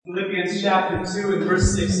Philippians chapter 2 and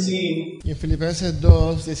verse 16. Y en Filipenses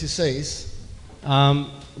 2:16,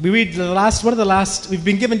 We read we've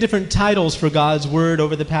been given different titles for God's Word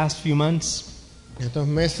over the past few months. en estos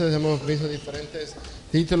meses hemos visto diferentes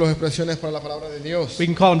títulos, expresiones para la palabra de Dios, We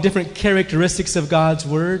can call them different characteristics of God's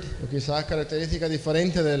Word. o quizás características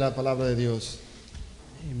diferentes de la palabra de Dios.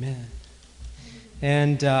 Amen.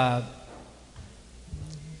 And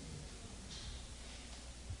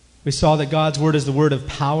we saw that God's Word is the word of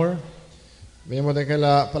power. Vemos de que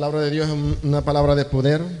la palabra de Dios es una palabra de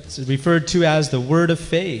poder It's referred to as the word of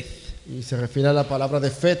faith. y se refiere a la palabra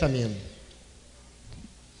de fe también,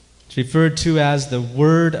 It's referred to as the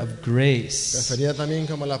word of grace. referida también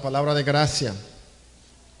como la palabra de gracia,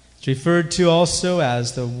 It's referred to also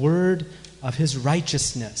as the word of His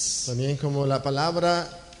righteousness, también como la palabra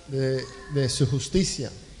de su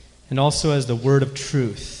justicia and also as the word of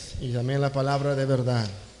truth. y también la palabra de verdad,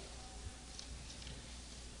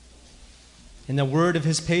 And the word of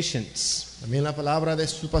His patience. también la palabra de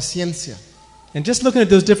su paciencia. And just looking at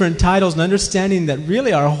those different titles and understanding that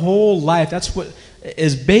really our whole life, that's what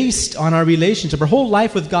is based on our relationship. Our whole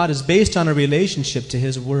life with God is based on our relationship to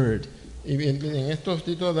His Word. Y en estos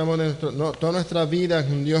títulos vemos toda nuestra vida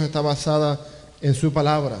con Dios está basada en su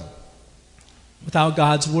palabra. Without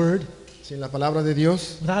God's Word, Sin la palabra de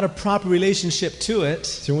Dios, without a proper relationship to it,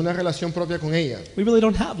 sin una relación propia con ella, we really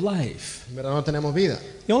don't have life. en verdad no tenemos vida.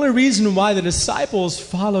 The only reason why the disciples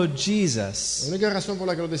followed La Jesus, única razón por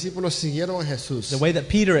la que los discípulos siguieron a Jesús, the way that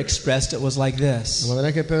Peter expressed it was like this: la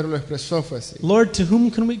manera que Pedro lo expresó fue así. Lord, to whom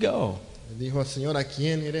can we go? Le dijo al Señor, ¿a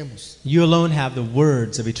quién iremos? You alone have the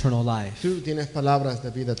words of eternal life. Tú tienes palabras de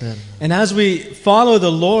vida eterna. And as we follow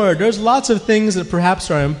the Lord, there's lots of things that perhaps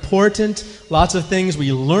are important, lots of things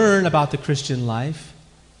we learn about the Christian life.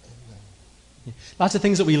 Lots of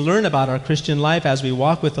things that we learn about our Christian life as we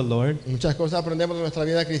walk with the Lord. Muchas cosas aprendemos de nuestra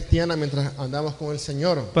vida cristiana mientras andamos con el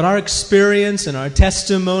Señor. But our experience and our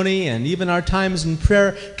testimony and even our times in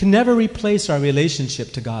prayer can never replace our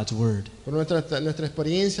relationship to God's Word. Por nuestra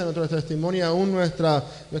experiencia, nuestro testimonio, aún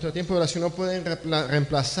nuestro tiempo de oración no pueden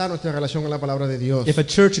reemplazar nuestra relación con la palabra de Dios. If a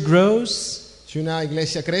church grows, Si una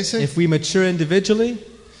iglesia crece, if we mature individually,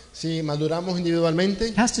 si maduramos individualmente,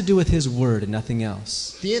 it has to do with His Word and nothing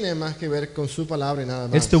else. tiene más que ver con su palabra y nada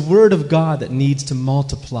más. It's the Word of God that needs to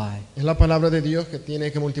multiply. Es la palabra de Dios que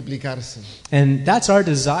tiene que multiplicarse. And that's our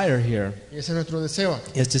desire here, Y ese es nuestro deseo.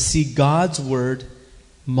 is to see God's Word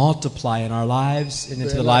multiply in our lives and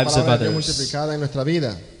into the La lives of palabra de Dios others. multiplicada en nuestra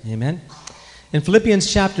vida. Amen. In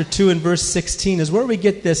Philippians chapter 2 and verse 16 is where we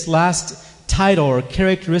get this last title or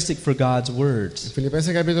characteristic for God's Word. En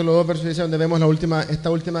Filipenses capítulo 2, verso 16, donde vemos esta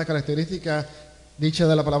última característica dicha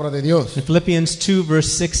de la palabra de Dios. In Philippians 2 verse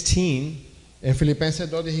 16, En Filipenses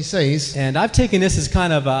 2:16, and I've taken this as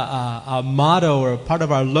kind of a motto or a part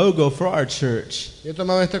of our logo for our church. yo he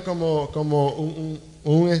tomado esto como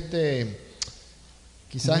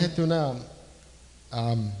quizás una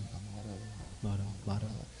Motto.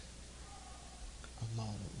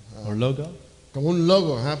 Or logo. como un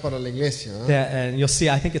logo para la iglesia. And you'll see,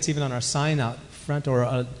 I think it's even on our sign out front or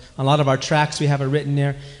on a lot of our tracts we have it written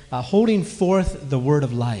there, holding forth the word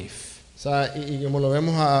of life. O sea, y como lo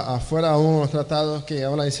vemos afuera aún en los tratados que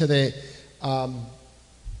habla dice de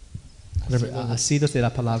Asidos de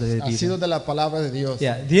la palabra de ha sido Dios. de la palabra de Dios.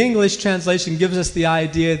 Yeah, the English translation gives us the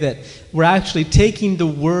idea that we're actually taking the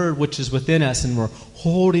word which is within us and we're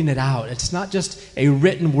holding it out. It's not just a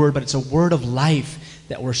written word, but it's a word of life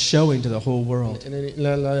that we're showing to the whole world.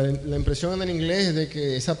 La impresión en el inglés es de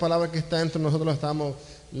que esa palabra que está entre nosotros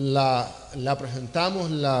la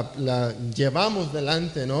presentamos, la llevamos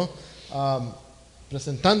delante, ¿no?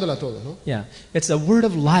 Presentándola a todos, ¿no? Yeah, it's a word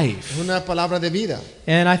of life. Es una palabra de vida.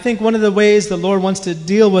 And I think one of the ways the Lord wants to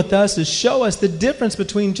deal with us is show us the difference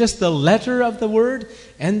between just the letter of the word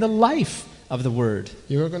and the life of the word.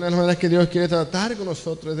 Yo creo que una de las maneras que Dios quiere tratar con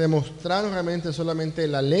nosotros es demostrar realmente solamente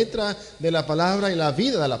la letra de la palabra y la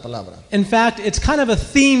vida de la palabra. In fact, it's kind of a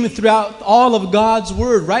theme throughout all of God's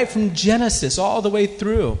word, right from Genesis all the way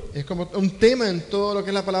through. Es como un tema en todo lo que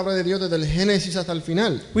es la palabra de Dios desde el Génesis hasta el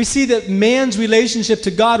final. We see that man's relationship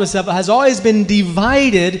to God has always been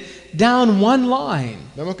divided down one line.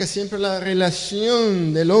 Vemos que siempre la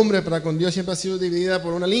relación del hombre para con Dios siempre ha sido dividida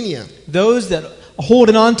por una línea. Those that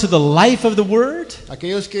holding on to the life of the word,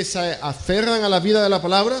 Aquellos que se aferran a la vida de la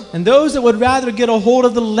palabra and those that would rather get a hold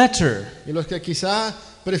of the letter. y los que quizás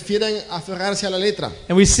prefieren aferrarse a la letra.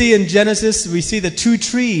 And we see in Genesis, we see the two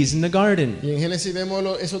trees in the garden. Y en Génesis vemos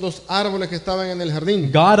esos dos árboles que estaban en el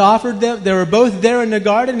jardín. God offered them. They were both there in the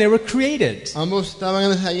garden. They were created. Ambos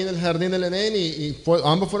estaban ahí en el jardín del Edén y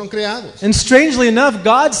ambos fueron creados. And strangely enough,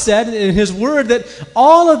 God said in His Word that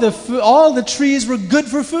all the trees were good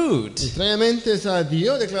for food. Extrañamente,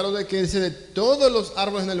 Dios declaró de que de todos los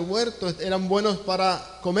árboles en el huerto eran buenos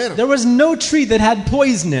para comer. There was no tree that had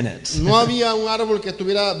poison in it. No había un árbol que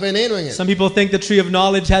tuviera veneno en él. Some people think the tree of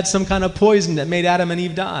knowledge had some kind of poison that made Adam and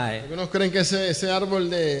Eve die. Algunos creen que ese árbol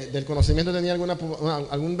del conocimiento tenía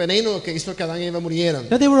algún veneno que hizo que Adán y Eva murieran.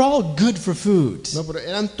 No, they were all good for food. No, pero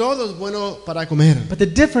eran todos buenos para comer. But the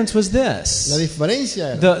difference was this. La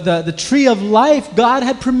diferencia era The tree of life, God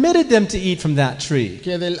had permitted them to eat from that tree.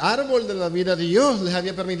 que del árbol de la vida Dios les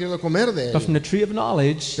había permitido comer de But él. from the tree of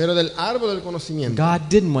knowledge, Pero del árbol del conocimiento, God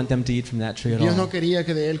didn't want them to eat from that tree at Dios no all. quería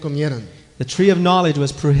que de él comieran. The tree of knowledge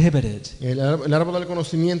was prohibited. El árbol del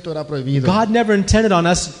conocimiento era prohibido. God never intended on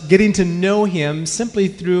us getting to know Him simply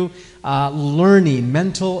through learning,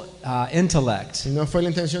 mental intellect. Y no fue la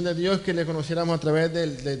intención de Dios que le conociéramos a través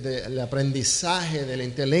del aprendizaje, del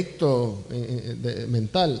intelecto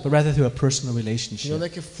mental, But rather through a personal sino relationship. de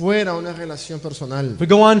que fuera una relación personal. If we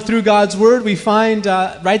go on through God's Word, we find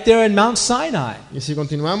right there in Mount Sinai. Y si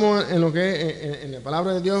continuamos en lo que en la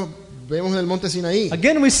palabra de Dios, vemos el monte Sinaí.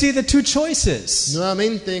 Again, we see the two choices.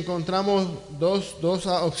 Nuevamente encontramos dos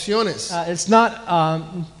opciones. It's not.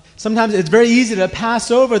 Sometimes it's very easy to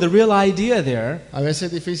pass over the real idea there. A veces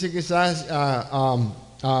es difícil quizás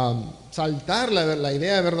saltar la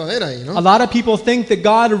idea verdadera ahí, ¿no? A lot of people think that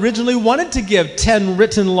God originally wanted to give 10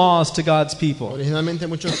 written laws to God's people. Originalmente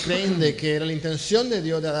muchos creen de que era la intención de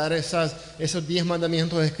Dios de dar esos 10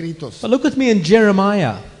 mandamientos escritos. But look with me in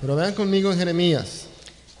Jeremiah. Pero vean conmigo en Jeremías.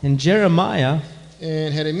 In Jeremiah,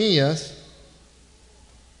 En Jeremías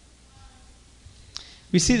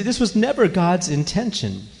we see that this was never God's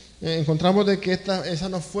intention encontramos de que esa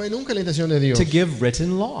no fue nunca la intención de Dios, to give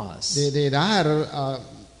written laws. de dar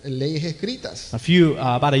leyes escritas.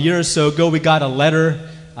 About a year or so ago, we got a letter.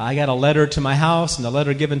 I got a letter to my house, and a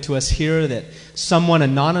letter given to us here that someone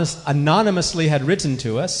anonymously had written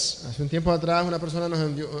to us. Hace un tiempo atrás una persona nos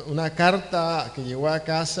envió una carta que llegó a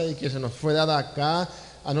casa y que se nos fue dada acá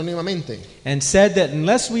anónimamente. And said that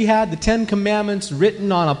unless we had the 10 Commandments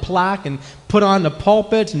written on a plaque and put on the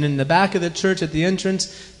pulpit and in the back of the church at the entrance,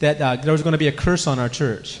 that there was going to be a curse on our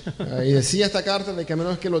church. Y decía esta carta de que a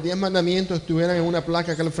menos que los 10 mandamientos estuvieran en una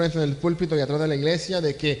placa acá al frente del púlpito y atrás de la iglesia,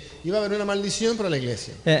 de que iba a haber una maldición para la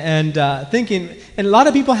iglesia. And thinking, and a lot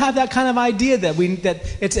of people have that kind of idea that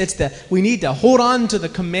we need to hold on to the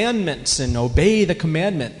commandments and obey the Y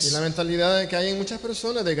commandments. la mentalidad de que hay en muchas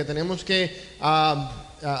personas de que tenemos que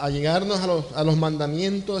allegarnos a los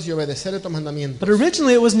mandamientos y obedecer estos mandamientos. But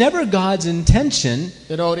originally it was never God's intention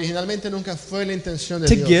Pero originalmente nunca fue la intención de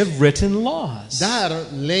to Dios give written laws. dar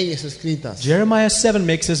leyes escritas. Jeremiah 7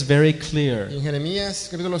 makes this very clear. En Jeremías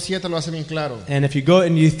capítulo 7 lo hace bien claro. And if you go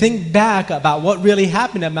and you think back about what really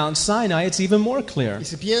happened at Mount Sinai, it's even more clear. Y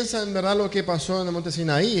si piensa en verdad lo que pasó en el monte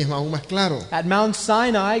Sinaí, es aún más claro. At Mount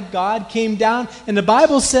Sinai, God came down, and the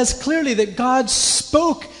Bible says clearly that God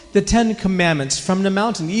spoke the 10 Commandments from the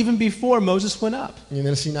mountain, even before Moses went up. Y en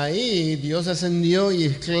el Sinaí Dios ascendió y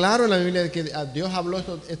es claro en la Biblia que Dios habló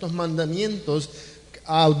estos mandamientos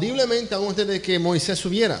audiblemente aún antes de que Moisés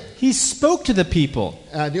subiera. He spoke to the people.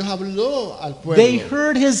 Dios habló al pueblo. They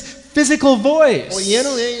heard his physical voice.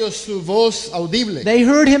 Oyeron ellos su voz audible. They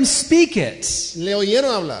heard him speak it. Le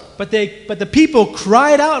oyeron hablar. But the people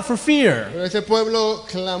cried out for fear. Pero este pueblo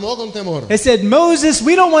clamó con temor, They said, Moses,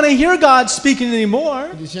 we don't want to hear God speaking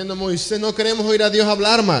anymore. diciendo: Moisés, no queremos oír a Dios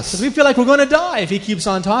hablar más. Because we feel like we're going to die if he keeps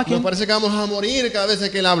on Nos talking. parece que vamos a morir cada vez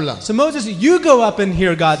que él habla. So Moses, you go up and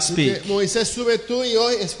hear God Así que, speak. Moisés, sube tú y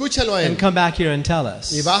hoy escúchalo a él. And come back here and tell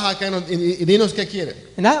Y us. baja acá y dinos qué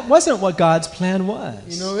quiere. And that wasn't what God's plan Y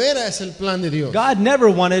was. no era ese el plan de Dios. God never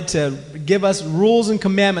wanted to give us rules and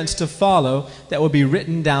commandments to follow that would be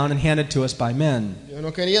written down and handed to us by men. Dios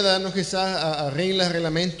no quería darnos quizás reglas,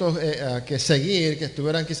 reglamentos que seguir, que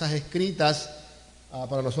estuvieran quizás escritas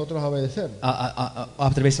para nosotros obedecer,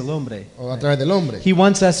 A través del hombre. o a través del hombre. He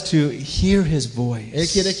wants us to hear his Él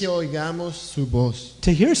quiere voice. que oigamos su voz. To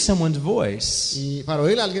hear someone's voice, Y para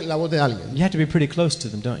oír la voz de alguien, you have to be pretty close to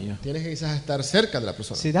them, don't you? tienes que quizás estar cerca de la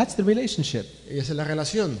persona. See, that's the relationship. Y esa es la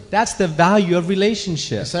relación. That's the value of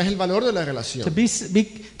relationship. Ese es el valor de la relación.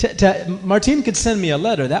 Martin could send me a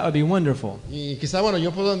letter. That would be wonderful. Y quizás, bueno,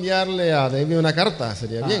 yo puedo enviarle a David una carta,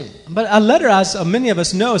 sería bien. But a letter, as many of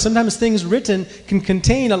us know, sometimes things written can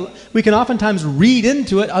we can oftentimes read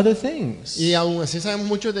into it other things. Y aún así sabemos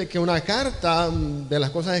mucho de que una carta, de las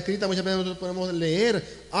cosas escritas, muchas veces nosotros podemos leer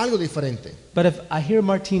algo diferente. But if I hear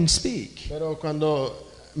Martin speak Pero cuando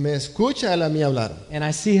me escucha él a mí hablar and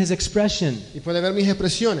I see his expression, y puede ver mis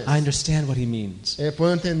expresiones, I understand what he means.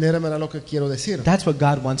 puedo entender en verdad lo que quiero decir. That's what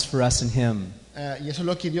God wants for us in him. Y eso es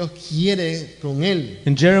lo que Dios quiere con él.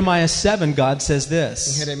 In Jeremiah 7, God says En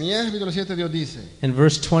this. Jeremías capítulo 7 Dios dice, In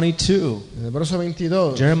verse 22, en el verso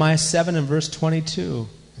 22, Jeremiah 7 and verse 22,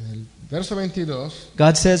 en el verso 22,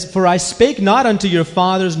 God says, "For I spake not unto your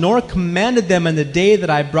fathers, nor commanded them in the day that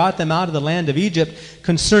I brought them out of the land of Egypt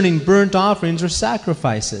concerning burnt offerings or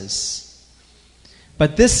sacrifices.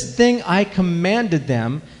 But this thing I commanded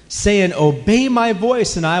them, saying, Obey my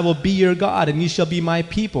voice, and I will be your God, and ye shall be my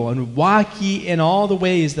people, and walk ye in all the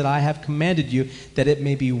ways that I have commanded you, that it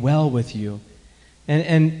may be well with you."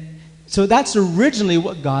 And so that's originally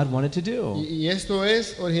what God wanted to do. y esto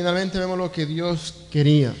es, originalmente vemos lo que Dios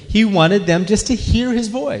quería. He wanted them just to hear his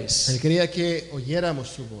voice. Él quería que oyéramos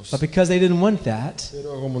su voz. But because they didn't want that,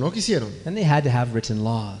 Pero como no quisieron, then they had to have written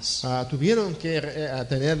laws. tuvieron que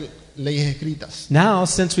tener leyes escritas. Now,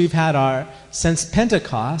 since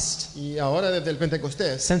Pentecost, Y ahora desde el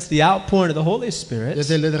Pentecostés, since the outpouring of the Holy Spirit,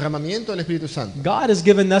 desde el derramamiento del Espíritu Santo, God has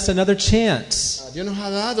given us another chance Dios nos ha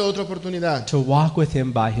dado otra oportunidad to walk with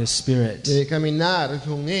Him by His Spirit. de caminar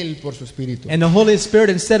con Él por su Espíritu. And the Holy Spirit,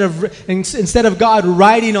 instead of God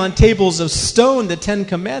writing on tables of stone the Ten Y el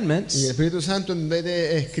Commandments, Espíritu Santo, en vez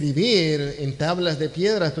de escribir en tablas de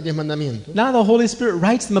piedra estos 10 mandamientos, now the Holy Spirit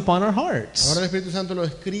writes them upon our hearts ahora el Espíritu Santo lo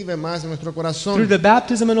escribe más en nuestro through corazón the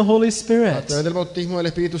baptism in the Holy a Spirit. través del bautismo del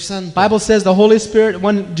Espíritu Santo. Bible says the Holy Spirit,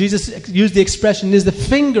 when Jesus used the expression, is the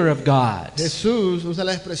finger of God. Jesús usa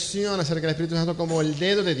la expresión acerca del Espíritu Santo como el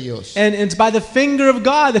dedo de Dios. And it's by the finger of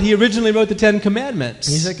God that He originally wrote the Ten Y Commandments.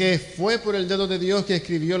 dice que fue por el dedo de Dios que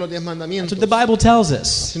escribió los 10 That's mandamientos. what the Bible tells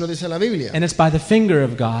us. Así nos dice la Biblia. And it's by the finger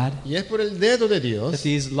of God Y es por el dedo de that Dios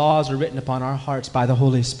these laws are written upon our hearts by the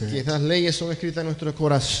Holy que Spirit. estas leyes son escritas en nuestros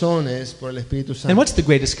corazones por el Espíritu And Santo. what's the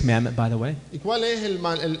greatest commandment, by the way? ¿Y cuál es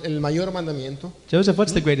el mayor mandamiento? Joseph,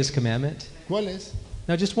 what's the greatest commandment? ¿Cuál es?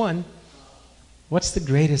 No, just one. What's the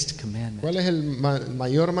greatest commandment? ¿Cuál es el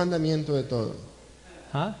mayor mandamiento de todo?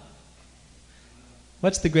 Huh?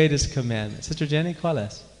 What's the greatest commandment? Sister Jenny, ¿cuál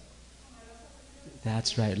es?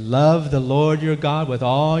 That's right. Love the Lord your God with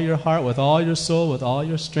all your heart, with all your soul, with all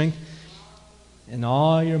your strength, and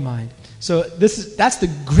all your mind. So that's the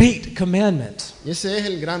great commandment. Y ese es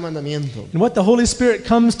el gran mandamiento. And what the Holy Spirit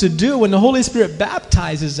comes to do, when the Holy Spirit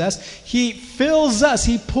baptizes us, He fills us,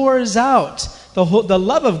 He pours out the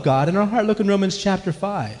love of God in our heart. Look in Romans chapter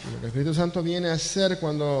 5. Lo que el Espíritu Santo viene a hacer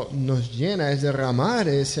cuando nos llena es derramar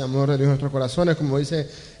ese amor de Dios en nuestros corazones, como dice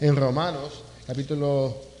en Romanos,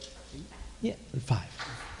 capítulo Yeah,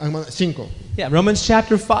 5. 5. Yeah, Romans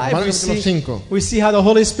chapter 5, Romanos capítulo 5. we see how the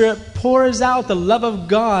Holy Spirit pours out the love of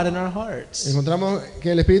God in our hearts. Encontramos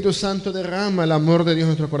que el Espíritu Santo derrama el amor de Dios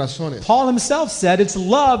en nuestros corazones. Paul himself said it's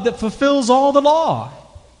love that fulfills all the law.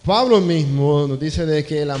 Pablo mismo nos dice de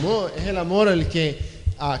que el amor es el amor el que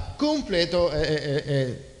cumple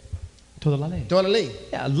Toda la ley. toda la ley.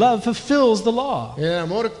 Yeah, love fulfills the law. El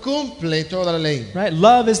amor cumple toda la ley. Right?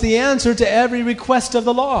 Love is the answer to every request of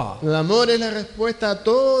the law. El amor es la respuesta a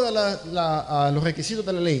todos los requisitos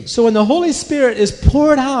de la ley. So when the Holy Spirit is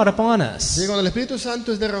poured out upon Y us, cuando el Espíritu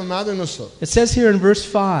Santo es derramado en nosotros, it says here in verse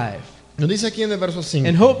 5, nos dice aquí en el verso 5.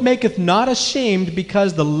 "And hope maketh not ashamed,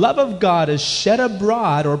 because the love of God is shed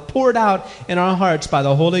abroad or poured out in our hearts by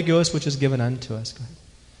the Holy Ghost which is given unto us." Go ahead.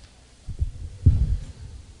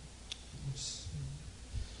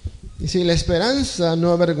 Y si la esperanza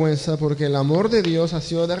no avergüenza, porque el amor de Dios ha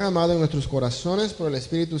sido derramado en nuestros corazones por el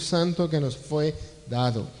Espíritu Santo que nos fue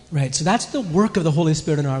dado. Right, so that's the work of the Holy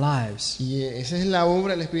Spirit in our lives, Y esa es la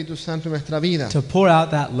obra del Espíritu Santo en nuestra vida. to pour out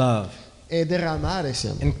that love Derramar ese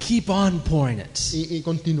amor. and keep on pouring it. Y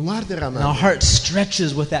continuar And our derramando. heart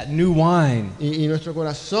stretches with that new wine, Y nuestro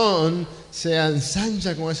corazón se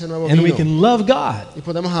ensancha con ese nuevo and we vino. can love God Y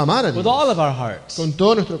podemos amar a Dios with all of our hearts, con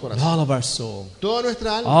todo nuestro with corazón, all of our soul, toda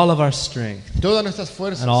nuestra alma, all of our strength, todas nuestras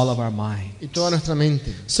fuerzas and all of our mind. y toda nuestra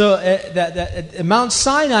mente. So at Mount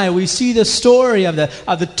Sinai, we see the story of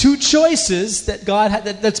the two choices that God had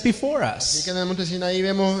that's before Así us. que en el monte Sinaí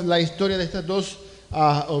vemos la historia de estas dos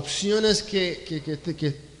opciones que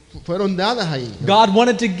fueron dadas ahí. God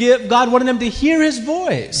wanted them to hear his Dios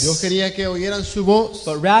voice. quería que oyeran su voz,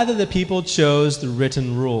 But rather the people chose the written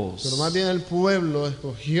pero rules. más bien el pueblo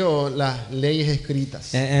escogió las leyes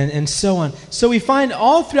escritas. And so on. So we find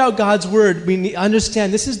all throughout God's word,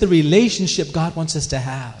 understand this is the relationship God wants us to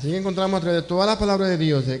have. Así que encontramos a través de toda la palabra de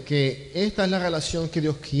Dios de que esta es la relación que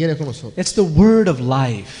Dios quiere con nosotros. It's the word of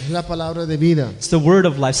life. Es la palabra de vida. It's the word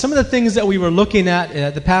of life. Some of the things that we were looking at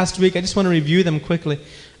the past week, I just want to review them quickly.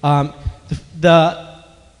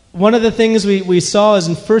 One of the things we saw is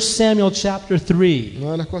in 1 Samuel chapter 3.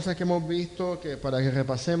 Una de las cosas que hemos visto que para que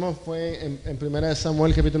repasemos fue en 1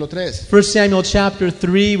 Samuel capítulo 3. 1 Samuel chapter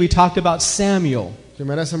 3, we talked about Samuel.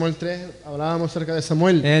 1 Samuel 3 hablábamos acerca de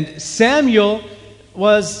Samuel. And Samuel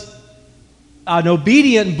was an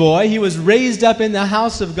obedient boy. He was raised up in the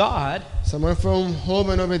house of God. Samuel fue un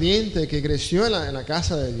joven obediente que creció en la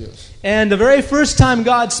casa de Dios. And the very first time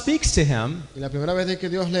God speaks to him, Y la primera vez de que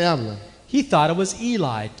Dios le habla, he thought it was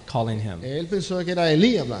Eli calling him. él pensó que era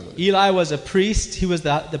Elí hablando. Eli was a priest. He was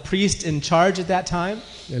the priest in charge at that time.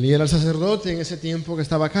 Elí era el sacerdote en ese tiempo que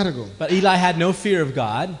estaba a cargo. But Eli had no fear of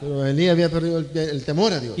God. Pero Elí había perdido el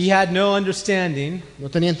temor a Dios. He had no understanding. No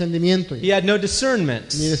tenía entendimiento He had no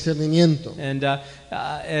discernment. ni discernimiento.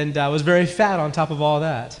 And was very fat on top of all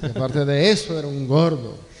that. Y aparte de eso, era un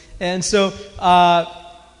gordo. And so,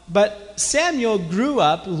 but Samuel grew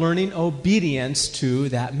up learning obedience to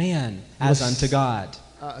that man as unto God.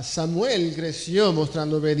 Samuel creció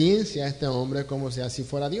mostrando obediencia a este hombre como si así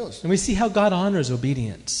fuera Dios. And we see how God honors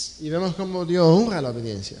obedience. Y vemos cómo Dios honra la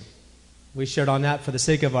obediencia. We shared on that for the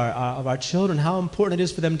sake of our children, how important it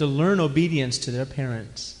is for them to learn obedience to their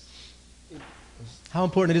parents. How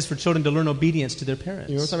important it is for children to learn obedience to their Y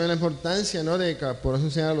vemos parents. también la importancia, ¿no?, de que por eso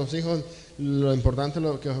enseñar a los hijos lo importante es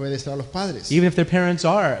lo que es obedecer a los padres. Even if their parents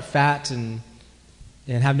are fat and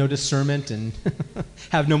have no discernment and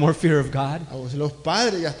have no more fear of God. Aun si los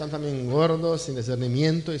padres ya están también gordos, sin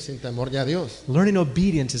discernimiento y sin temor ya a Dios. Learning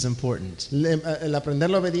obedience is important. El aprender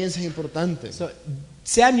la obediencia es importante. So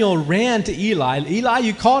Samuel ran to Eli. Eli,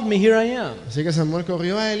 you called me, here I am. Así que Samuel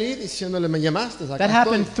corrió a Elí diciéndole, me llamaste, acá That estoy.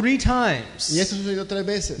 happened 3 Y times. eso sucedió 3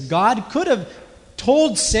 veces. God could have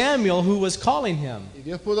told Samuel who was calling him, Y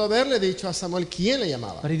Dios pudo haberle dicho a Samuel quién le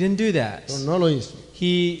llamaba, but he didn't do that. pero no lo hizo.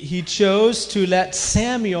 He chose to let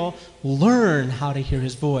Samuel learn how to hear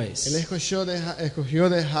his Él voice. escogió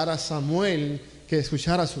dejar a Samuel que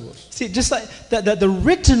escuchara su voz. See, just like the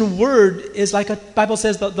written word is like Bible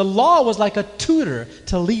says the law was like a tutor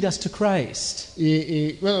to lead us to Christ.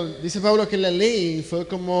 Y bueno, dice Pablo que la ley fue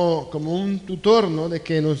como un tutor, ¿no?, de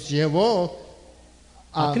que nos llevó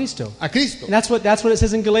A Cristo. A Cristo. And that's what it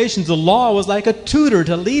says in Galatians. The law was like a tutor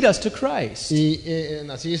to lead us to Christ. Y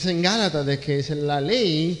así dice en Gálatas de que dice, la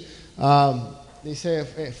ley dice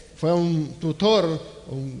fue un tutor,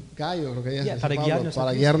 un gallo, creo que dice Para Pablo, guiarnos a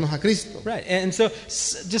para Cristo. guiarnos a Cristo. Right. And so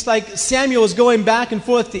just like Samuel was going back and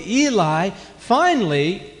forth to Eli,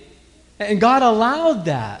 finally, and God allowed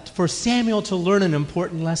that for Samuel to learn an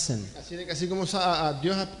important lesson. Así de que así como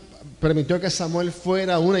Dios permitió que Samuel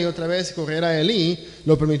fuera una y otra vez y corriera a Elí,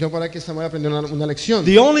 lo permitió para que Samuel aprendiera una lección.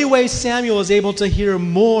 The only way Samuel was able to hear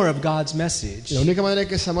more of God's message La única manera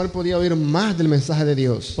que Samuel podía oír más del mensaje de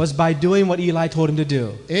Dios was by doing what Eli told him to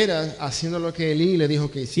do. era haciendo lo que Elí le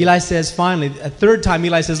dijo que hiciera. Eli says finally, a third time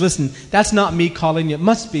Eli says, listen, that's not me calling you, it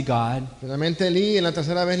must be God. Finalmente Elí en la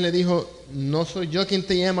tercera vez le dijo, no soy yo quien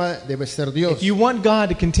te llama, debe ser Dios. If you want God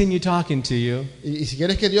to continue talking to you, Y si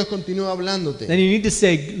quieres que Dios continúe then hablándote, you need to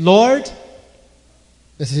say, Lord,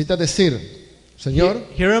 necesitas decir, Señor,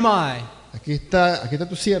 here am I, aquí está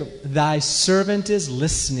tu siervo, thy servant is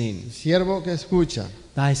listening. siervo que escucha,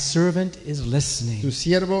 Thy servant is tu listening.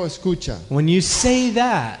 siervo escucha. When you say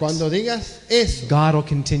that, Cuando digas eso, God will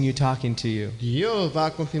continue talking to you. Dios va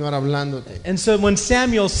a continuar hablándote. And so when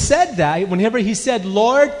Samuel said that, whenever he said,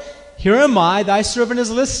 Lord, here am I, thy servant is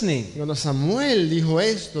listening, Cuando Samuel dijo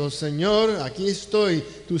esto, Señor, aquí estoy,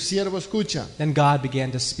 tu siervo escucha. then God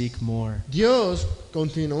began to speak more. Dios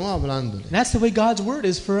continuó hablándole. And that's the way God's word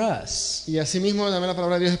is for us. Y así mismo también la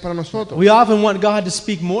palabra de Dios es para nosotros. We often want God to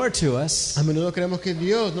speak more to us, A menudo queremos que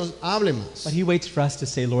Dios nos hable más. but he waits for us to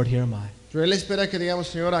say, Lord, here am I. Pero Él espera que digamos,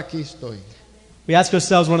 Señor, aquí estoy. We ask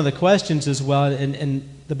ourselves one of the questions as well in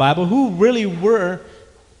the Bible, who really were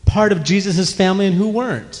part of Jesus' family and who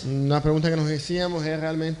weren't? Una pregunta que nos decíamos es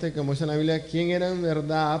realmente, como dice en la Biblia, ¿quién era en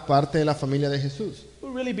verdad parte de la familia de Jesús?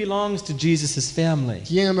 Who really belongs to Jesus' family?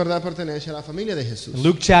 ¿Quién en verdad pertenece a la familia de Jesús? In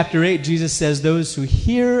Luke chapter 8, Jesus says, those who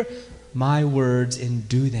hear my words and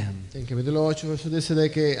do them. En capítulo 8 Jesús dice de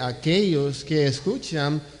que aquellos que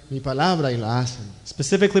escuchan mi palabra y la hacen.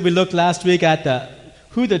 Specifically, we looked last week at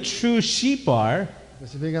who the true sheep are.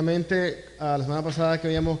 Específicamente, a la semana pasada que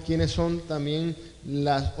veíamos quiénes son también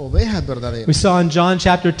las ovejas We verdaderas. saw in John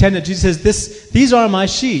chapter 10 that Jesus says, these are my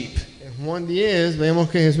sheep. En Juan 10 vemos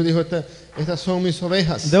que Jesús dijo, estas son mis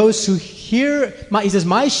ovejas. Those who hear, he says,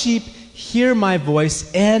 my sheep hear my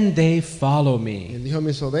voice and they follow me. Él dijo,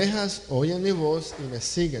 mis ovejas oyen mi voz y me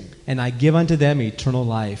siguen. And I give unto them eternal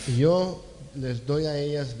life. Y yo les doy a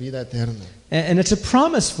ellas vida eterna. And it's a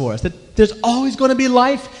promise for us that there's always going to be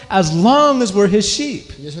life as long as we're his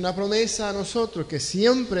sheep. Y es una promesa a nosotros que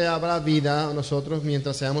siempre habrá vida a nosotros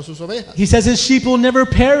mientras seamos sus ovejas. He says his sheep will never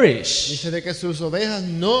perish. Dice de que sus ovejas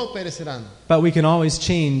no perecerán. But we can always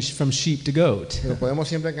change from sheep to goat, Pero podemos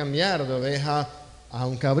siempre cambiar de oveja a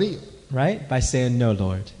un cabrío, right? By saying, no,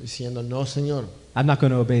 Lord, diciendo, no, Señor, I'm not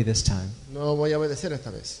going to obey this time, no voy a obedecer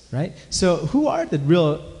esta vez. right? So who are the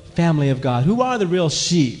real family of God? Who are the real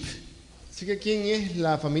sheep? Así que, ¿quién es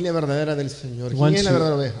la familia verdadera del Señor? The ¿Quién ones es la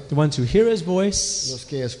verdadera oveja? who hear his voice Los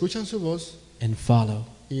que escuchan su voz and follow.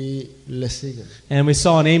 y le siguen. And we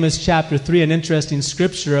saw in Amos chapter 3 an interesting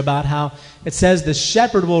scripture about how it says the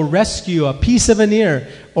shepherd will rescue a piece of an ear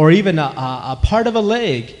or even a part of a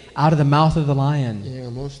leg out of the mouth of the lion. Y en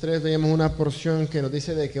Amós 3 veíamos una porción que nos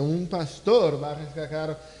dice de que un pastor va a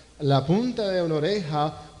rescatar la punta de una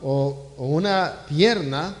oreja o una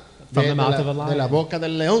pierna From the mouth of a de la lion. boca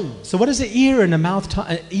del león. So what does the ear and the mouth,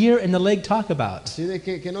 ear and the leg talk about? Así de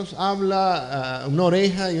que nos habla una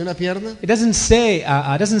oreja y una pierna. It doesn't say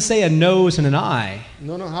a nose and an eye.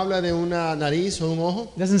 No nos habla de una nariz o un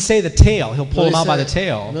ojo. It doesn't say the tail. He'll pull No him out by the dice,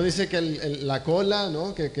 tail. no dice que la cola,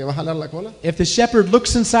 ¿no? Que va a jalar la cola. If the shepherd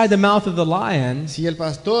looks inside the mouth of the lion, Si el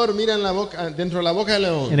pastor mira en la boca, dentro de la boca del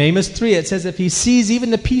león, in Amos 3 it says if he sees even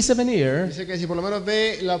the piece of an ear dice que si por lo menos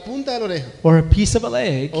ve la punta de la oreja or a piece of a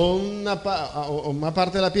leg, o una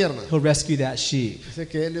parte de la pierna, he'll rescue that sheep. dice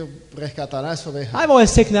que él rescatará esa oveja. I've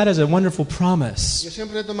always taken that as a wonderful promise. Yo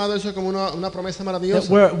siempre he tomado eso como una promesa That maravillosa.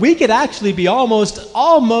 where we could actually be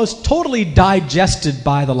almost totally digested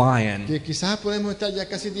by the lion. Que quizás podemos estar ya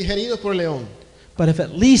casi digeridos por el león. But if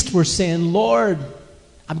at least we're saying, Lord,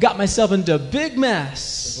 I've got myself into a big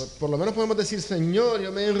mess, Por lo menos podemos decir, Señor,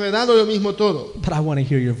 yo me he enredado yo mismo todo, but I want to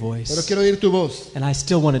hear your pero voice, quiero oír tu voz and I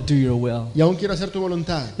still want to do your will. y aún quiero hacer tu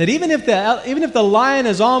voluntad. That even if the lion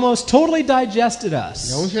has almost totally digested Y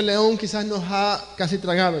us, aún si el león quizás nos ha casi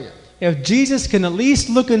tragado ya. if Jesus can at least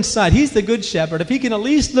look inside, he's the good shepherd, if he can at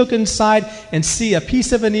least look inside and see a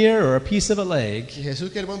piece of an ear or a piece of a leg, Y Jesús,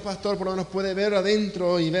 que el buen pastor, por lo menos puede ver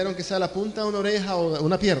adentro y ver aunque sea la punta de una oreja o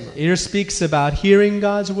una pierna. ear speaks about hearing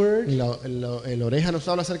God's word, Y la oreja nos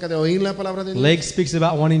habla acerca de oír la palabra de Dios. leg speaks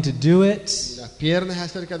about wanting to do it. Y las piernas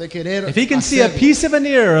acerca de querer If he can see a hacerlo. piece of an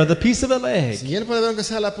ear or the piece of a leg, Si él puede ver aunque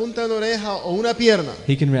sea la punta de una oreja o una pierna,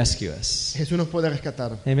 he can rescue us. Jesús nos puede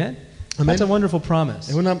rescatar. Amen? Amen. That's a wonderful promise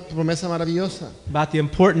Es una promesa maravillosa about the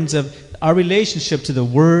importance of our relationship to the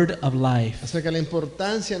word of life. acerca de la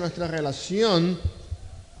importancia de nuestra relación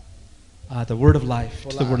The word of life,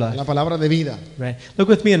 por to the word of la life. palabra de vida. Right. Look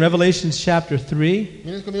with me in Revelation chapter 3.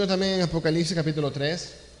 Miren conmigo también en Apocalipsis capítulo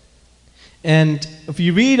 3. And if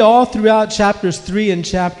you read all throughout chapters 3 and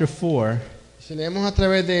chapter 4, Si leemos a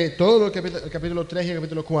través de todo el capítulo 3 y el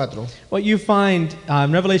capítulo 4, what you find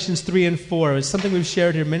in Revelations 3 and 4 is something we've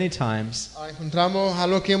shared here many times. encontramos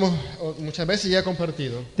algo que hemos muchas veces ya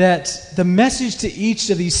compartido. That the message to each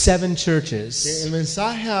of these 7 Que churches el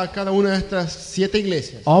mensaje a cada una de estas 7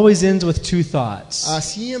 iglesias always ends with 2 thoughts.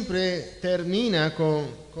 siempre termina con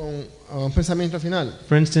un pensamiento final.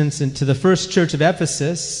 For instance, to the first church of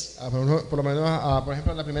Ephesus, Por lo menos, por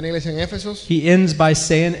ejemplo, la primera iglesia en Éfesos, he ends by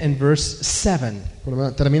saying in verse 7, por lo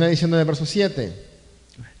menos, termina diciendo en el verso 7,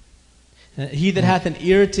 he that hath an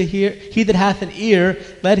ear to hear, he that hath an ear,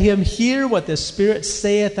 let him hear what the Spirit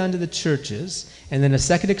saith unto the churches. And then a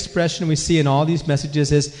second expression we see in all these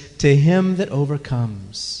messages is, to him that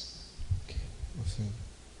overcomes.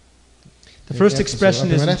 The first La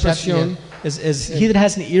expression is, primera in chapter, expresión is he that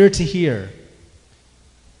has an ear to hear.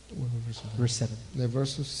 Verse 7. de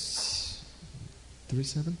versos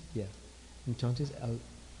 3-7. Yeah. In Tontes,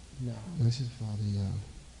 no. This is for the No,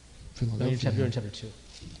 Philadelphia. you're in chapter 2.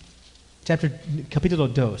 Capítulo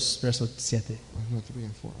 2, verso 7. No, 3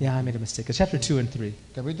 and 4. Yeah, I made a mistake. It's chapter 2 and 3.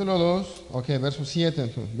 Capítulo 2, ok, verso 7.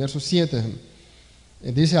 Entonces, verso 7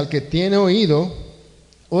 dice: al que tiene oído,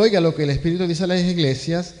 oiga lo que el Espíritu dice a las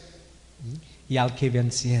iglesias, Y al que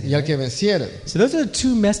venciere. y al que venciere. So those are the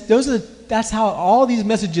two that's how all these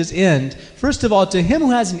messages end. First of all, to him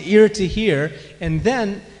who has an ear to hear, and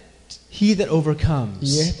then he that overcomes.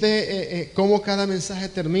 Y como cada mensaje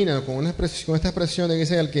termina con esta expresión de que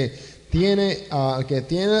dice: al que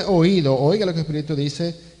tiene oído, oiga lo que el Espíritu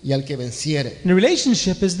dice, y al que venciere. And the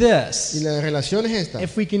relationship is Y this. la relación es esta.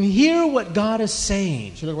 If we can hear what God is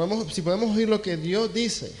saying, Si podemos oír lo que Dios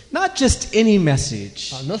dice, not just any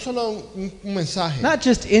message, no solo un mensaje, not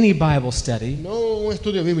just any Bible study no un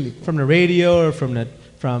estudio bíblico, from the radio or from the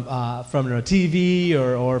TV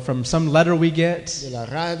or from some letter we get. de la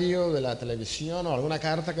radio, de la televisión o alguna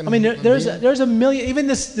carta que I nos mean, envíen. there's a million, even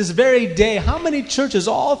this very day, how many churches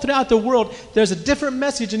all throughout the world, there's a different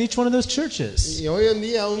message in each one of those churches. Y hoy en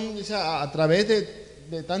día aún dice, a través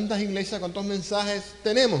de tantas iglesias, cuántos mensajes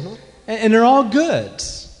tenemos, ¿no? And they're all good.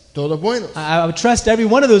 Todos buenos. I would trust every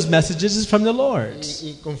one of those messages is from the Lord.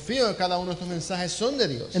 Y confío que cada uno de estos mensajes son de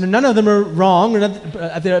Dios. And none of them are wrong.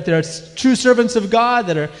 If they're true servants of God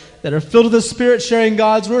that are filled with the Spirit sharing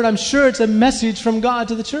God's word, I'm sure it's a message from God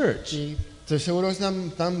to the church. Y estoy seguro que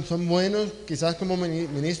son buenos, quizás como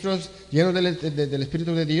ministros llenos del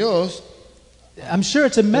Espíritu de Dios. I'm sure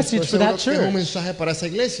it's a message for that Estoy seguro que es un church. mensaje para esa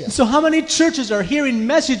iglesia. So how many churches are hearing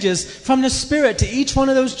messages from the Spirit to each one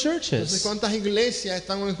of those Entonces, churches? ¿cuántas iglesias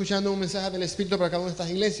están escuchando un mensaje del Espíritu para cada una de estas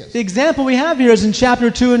iglesias? The example we have here is in chapter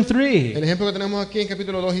 2 and 3. El ejemplo que tenemos aquí en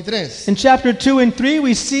capítulo 2 y 3. In chapter 2 and 3,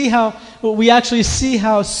 we actually see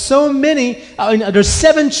how so many, there's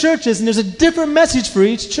 7 churches and there's a different message for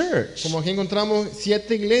each church. Como aquí encontramos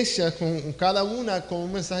 7 iglesias, con cada una con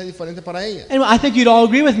un mensaje diferente para ella. And I think you'd all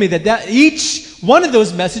agree with me that each one of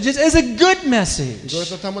those messages is a good message.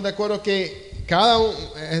 Nosotros estamos de acuerdo que cada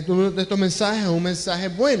uno de estos mensajes es un mensaje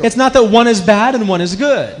bueno. It's not that one is bad and one is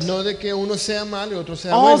good. No de que uno sea malo y otro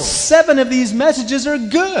sea All bueno. 7 of these messages are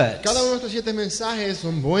good. Cada uno de estos 7 mensajes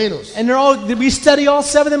son buenos. And we study all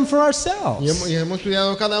 7 of them for Y ourselves. hemos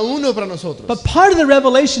estudiado cada uno para nosotros. But part of the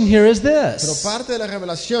revelation here is Pero this. parte de las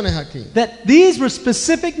revelaciones aquí, That these were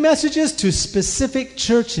specific messages to specific que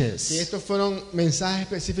churches. estos fueron mensajes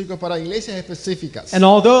específicos para iglesias específicas. And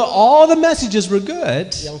although all the messages were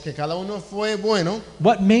good, Y aunque cada uno fue bueno,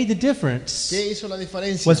 what made the difference ¿qué hizo la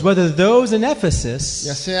diferencia? was whether those in Ya Ephesus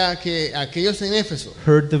sea que aquellos en Éfeso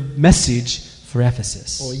heard the message for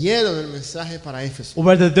Ephesus, oyeron el mensaje para Éfeso, or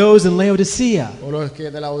whether those in Laodicea o los que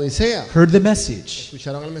de la Odisea heard the message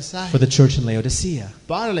escucharon el mensaje for the church in Laodicea,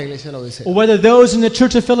 para la iglesia de la Odisea, or whether those in the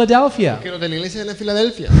church of Philadelphia que los de la iglesia de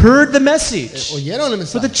Filadelfia heard the message oyeron el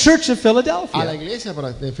for the mensaje church of a la Philadelphia. iglesia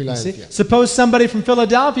de See? Filadelfia. Suppose somebody from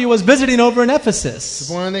Philadelphia was visiting over in Ephesus.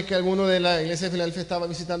 Supongan que alguno de la iglesia de Filadelfia estaba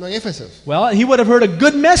visitando en Éfeso. Well, he would have heard a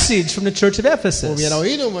good message from the church of Ephesus. Hubiera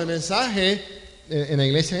oído un buen mensaje en la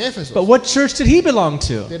iglesia en Éfeso. But what church did he belong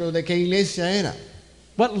to? Pero ¿de qué iglesia era?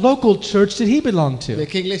 What local church did he belong ¿De to?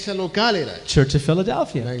 qué iglesia local era? Church of La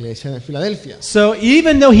Philadelphia. iglesia de Filadelfia. So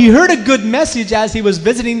even though he heard a good message as he was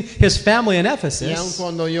visiting his family in Y aun Ephesus,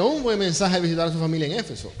 cuando oyó un buen mensaje de visitar a su familia en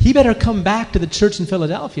Éfeso, he better come back to the church in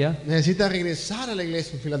Philadelphia necesita regresar a la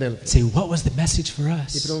iglesia en Filadelfia and say, what was the message for y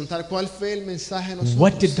us? preguntar cuál fue el mensaje a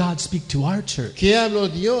What did nosotros. God speak to our church? ¿Qué habló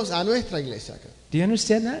Dios a nuestra iglesia acá? Do you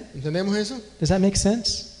understand that? ¿Entendemos eso? Does that make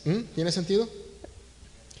sense? ¿Tiene sentido?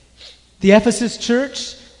 The Ephesus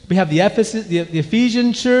church, we have the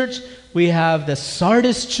Ephesian church, we have the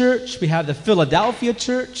Sardis church, we have the Philadelphia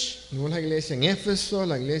church, Tenemos la iglesia en Éfeso,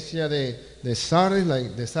 la iglesia de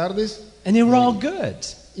Sardis, and they were all good.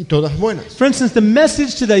 y todas buenas. For instance, the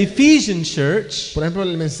message to the Ephesian church, Por ejemplo,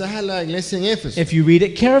 el mensaje a la iglesia en Éfeso, if you read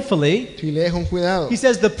it carefully, si lees con cuidado, he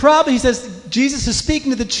says Jesus is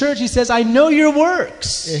speaking to the church. He says, I know your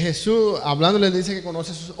works. Jesús hablando le dice que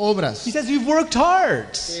conoce sus obras, He says, you've worked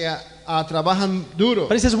hard. que trabajan duro.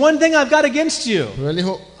 But he says, one thing I've got against you. Pero él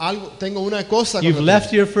dijo, tengo una cosa You've contra left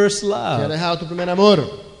ti, your first que has love. dejado tu primer amor.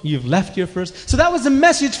 You've left your first. So that was the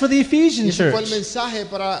message for the Y Ephesian ese fue el church. mensaje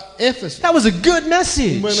para Éfeso, That was a good un buen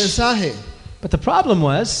message. mensaje. But the problem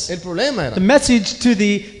was, El problema era the message to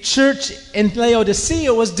the church in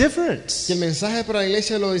Laodicea was different. que el mensaje para la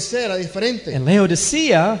iglesia de la Odisea era diferente. In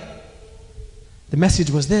Laodicea, the message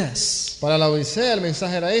was this. Para la Odisea el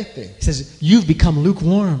mensaje era este: He says, you've become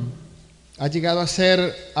lukewarm. ha llegado a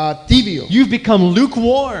ser tibio, You've become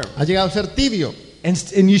lukewarm. ha llegado a ser tibio. And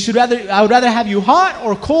I would rather have you hot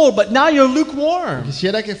or cold, but now you're lukewarm.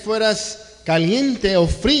 Quisiera que fueras caliente o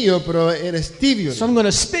frío, pero eres tibio. So I'm going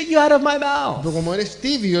to spit you out of my mouth. Pero como eres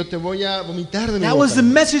tibio, te voy a vomitar de mi That was the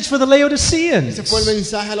boca. message for the Laodiceans. Ese fue el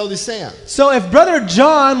mensaje a la Odisea. So if Brother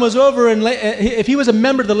John was over if he was a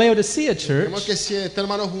member of the Laodicea Vemos church, que si este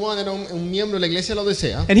hermano Juan era un miembro de la iglesia de la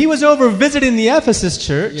Odisea and he was over visiting the Ephesus y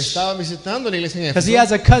church, estaba visitando la iglesia en because he Éfeso,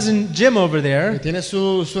 has a cousin Jim over y there, tiene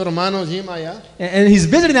su hermano Jim allá, and he's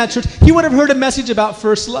visiting that church, he would have heard a message about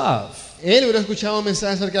first love. él hubiera escuchado un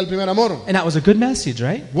mensaje acerca del primer amor. And that was a good message,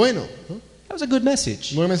 right? Bueno, ¿no? That was a good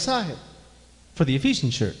message. Buen mensaje. for the Ephesian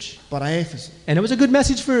church. para Éfeso. And it was a good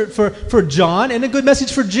message for John and a good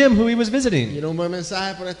message for Jim, who he was Y visiting. era un buen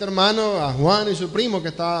mensaje para este hermano, a Juan y su primo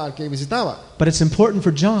que visitaba. But it's important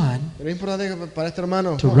for John Pero es importante para este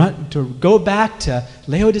hermano to go back to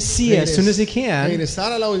Laodicea as soon as he can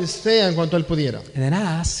regresar a la Odisea en cuanto él pudiera and then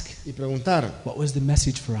ask, y preguntar what was the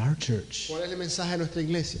message for our church? cuál es el mensaje de nuestra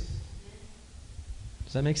iglesia.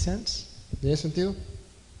 Does that make sense? ¿Tiene sentido?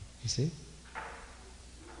 You see?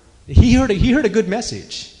 He heard a good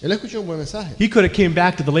message. Él escuchó un buen mensaje. He could have came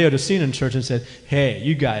back to the Laodicean church and said, hey,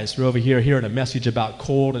 you guys are over here hearing a message about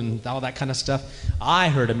cold and all that kind of stuff. I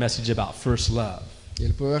heard a message about first love. Y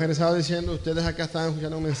él pudo haber regresado diciendo, ustedes acá estaban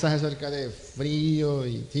escuchando un mensaje acerca de frío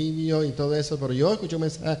y tibio y todo eso, pero yo escuché un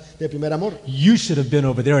mensaje de primer amor. You should have been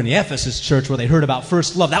over there in the Ephesus church where they heard about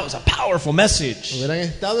first love. That was a powerful message. Hubieran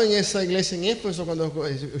estado en esa iglesia en Éfeso cuando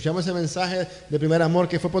escuchamos ese mensaje de primer amor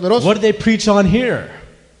que fue poderoso. What did they preach on here?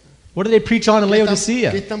 What did they preach on in ¿Qué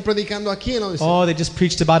Laodicea? están predicando aquí en la Odisea? Oh, they just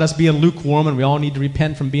preached about us being lukewarm and we all need to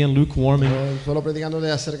repent from being lukewarm. And Solo predicando de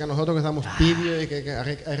acerca de nosotros que estamos tibios y que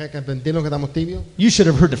hay que arrepentirnos que estamos tibios. you should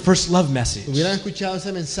have heard the first love message. Hubieran escuchado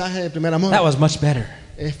ese mensaje de primer amor. That was much better.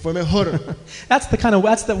 Fue mejor. That's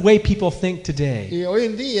the way people think today. Y hoy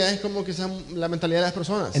en día es como que esa la mentalidad de las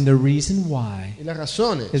personas. And the reason why Y las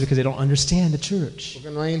razones, is because they don't understand the church.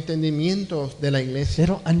 porque no hay entendimiento de la iglesia.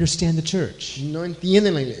 They don't understand the church. No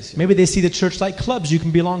entienden la iglesia. Maybe they see the church like clubs you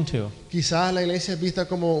can belong to. Quizás la iglesia es vista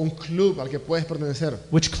como un club al que puedes pertenecer.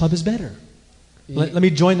 Which club is better? Y, Let me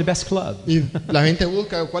join the best club. y la gente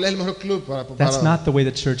busca cuál es el mejor club That's not the way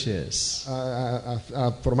the church is.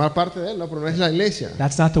 a formar parte de él, no, pero no es la iglesia.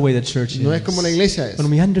 That's not the way the church No es como la is. iglesia es.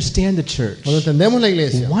 When we understand the church, Cuando entendemos la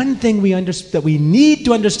iglesia, one thing that we need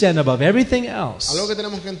to understand above everything else algo que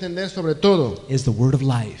tenemos que entender sobre todo is the word of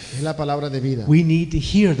life. es la palabra de vida. We need to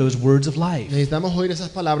hear those words of life. Necesitamos oír esas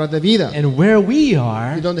palabras de vida. And where we Y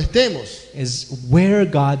are donde estemos is where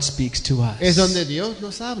God speaks to us. es donde Dios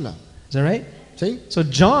nos habla. Is that right? ¿Sí? So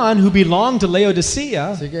John, who belonged to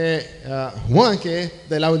Laodicea, Así que Juan, que es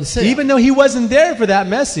de la Odisea, even though he wasn't there for that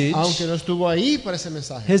message, aunque no estuvo ahí para ese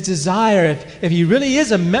mensaje, his desire, if he really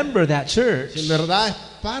is a member of that church, si en verdad es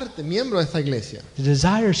parte, miembro de esta iglesia, the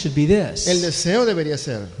desire should be el this. deseo debería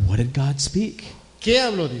ser, What did God speak? ¿qué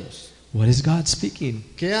habló Dios? What is God speaking?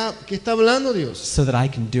 ¿Qué está hablando Dios? So that I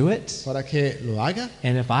can do it. Para que lo haga.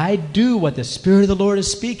 And if I do what the Spirit of the Lord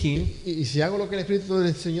is speaking, Y si hago lo que el Espíritu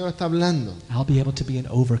del Señor está hablando, I'll be able to be an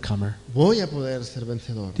overcomer. voy a poder ser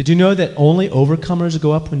vencedor. Did you know that only overcomers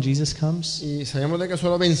go up when Jesus comes? Y sabemos de que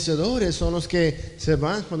solo vencedores son los que se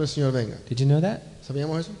van cuando el Señor venga. Did you know that?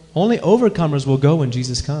 ¿Sabíamos eso? Only overcomers will go when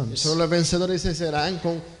Jesus comes. Solo los vencedores se serán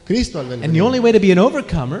con Cristo al venir. And the only way to be an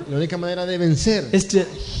overcomer La única manera de vencer is to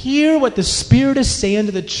hear what the Spirit is saying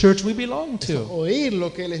to the church we belong to. oír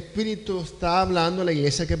lo que el Espíritu está hablando a la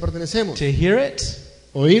iglesia que pertenecemos. To hear it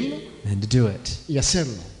Oírlo and to do it. y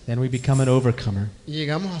hacerlo. Then we become an overcomer. Y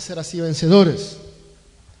llegamos a ser así vencedores.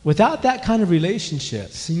 Without that kind of relationship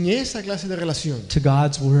Sin esa clase de relación to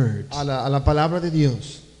God's Word, a la palabra de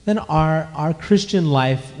Dios, then our Christian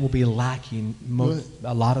life will be lacking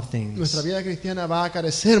a lot of nuestra things. vida cristiana va a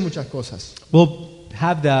carecer muchas cosas. We'll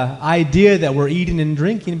have the idea that we're eating and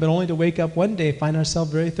drinking, but only to wake up one day and find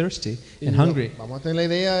ourselves very thirsty and hungry. Vamos a tener la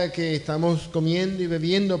idea de que estamos comiendo y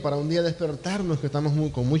bebiendo para un día despertarnos, que estamos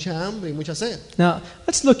con mucha hambre y mucha sed. Now,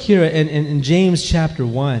 let's look here in James chapter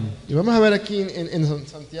 1. Y vamos a ver aquí en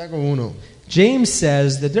Santiago 1. James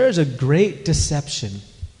says that there is a great deception.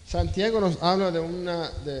 Santiago nos habla de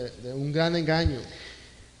un gran engaño.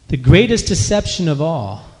 The greatest deception of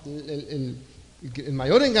all El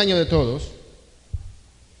mayor engaño de todos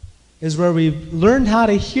is where we've learned how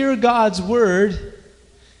to hear God's word,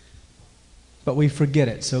 but we forget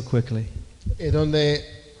it so quickly. es donde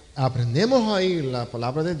aprendemos a oír la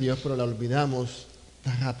palabra de Dios, pero la olvidamos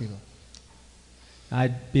tan rápido.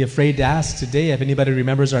 I'd be afraid to ask today if anybody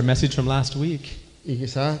remembers our message from last week. Y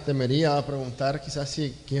quizás temería a preguntar, quizás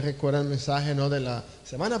si quién recuerda el mensaje no de la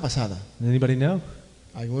semana pasada. Does anybody know?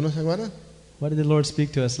 ¿Algunos se acuerdan? What did the Lord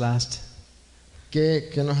speak to us last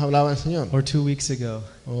 ¿Qué nos hablaba el Señor? or 2 weeks ago?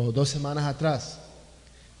 O 2 semanas atrás.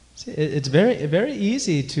 See, it's very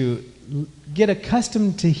easy to get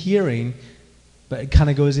accustomed to hearing, but it kind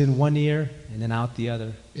of goes in one ear and then out the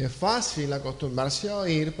other. Y es fácil acostumbrarse a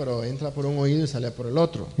oír, pero entra por un oído y sale por el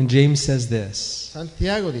otro. And James says this.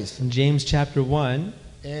 Santiago dice, In James chapter 1,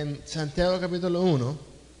 en Santiago capítulo 1,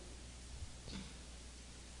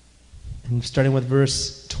 and starting with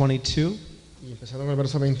verse 22, y empezando con el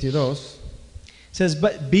verso 22, it says,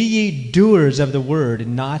 "But be ye doers of the word,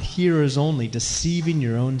 and not hearers only, deceiving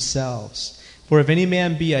your own selves. For if any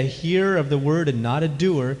man be a hearer of the word and not a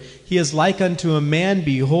doer, he is like unto a man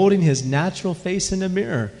beholding his natural face in a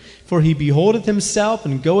mirror. For he beholdeth himself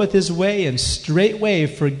and goeth his way, and straightway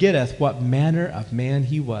forgetteth what manner of man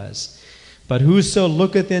he was. But whoso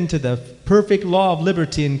looketh into the perfect law of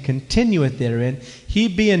liberty and continueth therein, he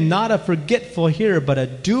being not a forgetful hearer, but a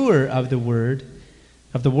doer of the word,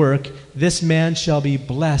 of the work, this man shall be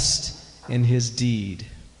blessed in his deed.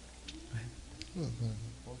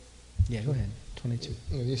 Yeah, go ahead. 22.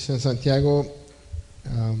 Dice en Santiago,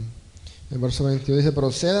 el verso 22, dice,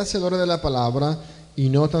 pero sed hacedores de la palabra y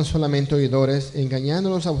no tan solamente oidores,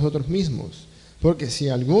 engañándonos a vosotros mismos. Porque si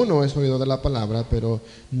alguno es oidor de la palabra, pero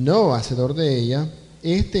no hacedor de ella,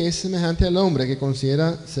 este es semejante al hombre que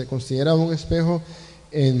se considera un espejo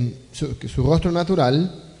en su rostro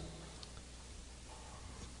natural,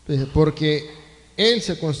 porque él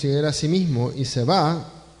se considera a sí mismo y se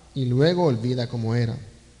va y luego olvida cómo era.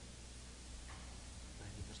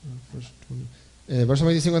 El verso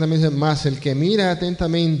 25 también dice, mas el que mira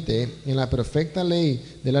atentamente en la perfecta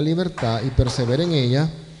ley de la libertad y persevera en ella,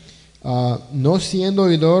 no siendo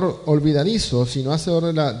oidor olvidadizo, sino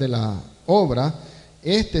hacedor de la obra,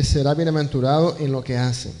 este será bienaventurado en lo que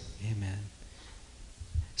hace. Amen.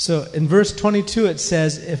 So in verse 22 it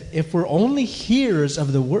says, if we're only hearers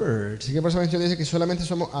of the word, Así que el verso 22 dice que solamente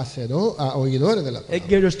somos oidores de la palabra.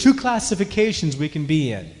 there's two classifications we can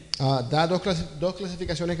be in. Da dos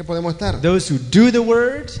clasificaciones que podemos estar. Those who do the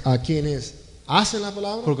word, A quienes hacen la who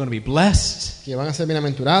palabra, are going to be blessed. que van a ser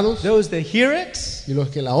bienaventurados, Those that hear it y los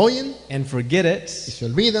que la oyen and forget y it. se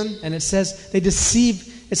olvidan. And it says they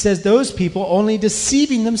deceive. It says those people only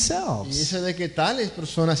deceiving Y themselves. dice de que tales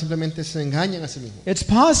personas simplemente se engañan a sí mismos. It's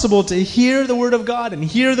possible to hear the word of God and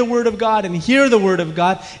hear the word of God and hear the word of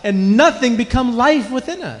God and nothing become life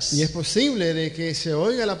within us. Y es posible de que se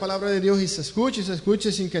oiga la palabra de Dios y se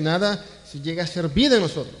escuche sin que nada se llegue a ser vida en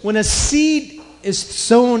nosotros. When a seed is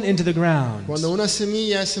sown into the ground, Cuando una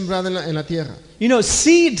semilla es sembrada en la tierra, you know,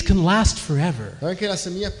 seeds can last forever. saben que las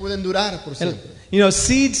semillas pueden durar por siempre. You know,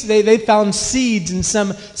 seeds, they found seeds and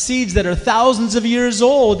some seeds that are thousands of years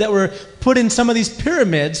old that were put in some of these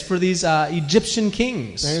pyramids for these Egyptian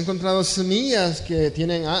kings. Se han encontrado semillas que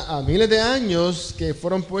tienen a miles de años que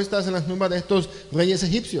fueron puestas en las tumbas de estos reyes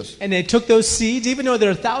egipcios. And they took those seeds, even though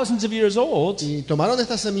they're thousands of years old, Y tomaron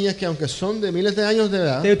estas semillas que aunque son de miles de años de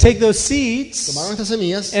edad, they would take those seeds tomaron estas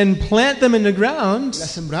semillas, and plant them in the ground,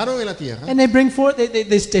 las sembraron en la tierra and they bring forth,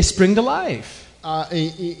 they spring to life.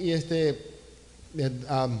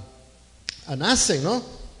 Nacen, ¿no?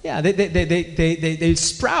 Yeah, they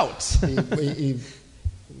sprout.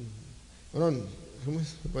 Bueno,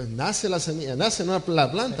 pues nace la semilla, nace la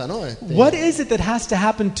planta, ¿no? What is it that has to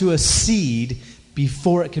happen to a seed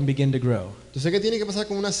before it can begin to grow? Entonces, ¿qué tiene que pasar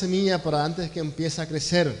con una semilla para antes que empiece a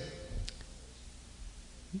crecer?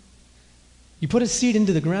 You put a seed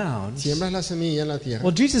into the ground. Siembras la semilla en la tierra.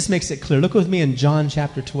 Well, Jesus makes it clear. Look with me in John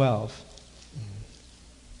chapter 12.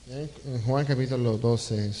 En Juan capítulo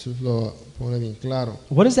 12, Jesús lo pone bien claro.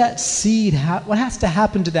 What does that seed what has to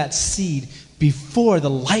happen to that seed before the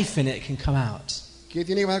life in it can come out? ¿Qué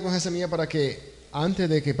tiene que pasar con esa semilla para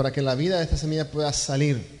que la vida de esta semilla pueda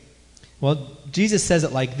salir? Well, Jesus says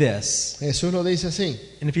it like this. Jesús lo dice así.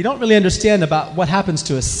 And if you don't really understand about what happens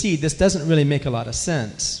to a seed, this doesn't really make a lot of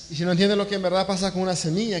sense. Y si no entiendes lo que en verdad pasa con una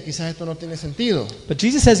semilla, quizás esto no tiene sentido. But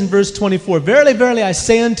Jesus says in verse 24, Verily, verily, I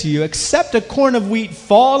say unto you, except a corn of wheat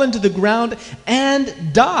fall into the ground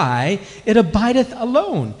and die, it abideth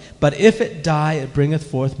alone. But if it die, it bringeth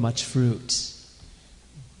forth much fruit.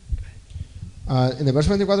 En el verso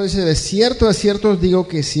 24 dice, de cierto os digo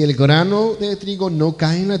que si el grano de trigo no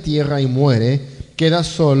cae en la tierra y muere, queda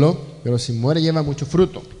solo, pero si muere lleva mucho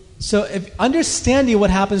fruto. So if understanding what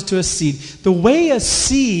happens to a seed, the way a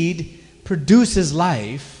seed produces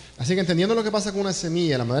life, Así que entendiendo lo que pasa con una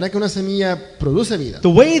semilla, la manera que una semilla produce vida, the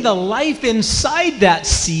way the life inside that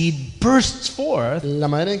seed bursts forth, la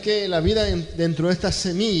manera en que la vida dentro de esta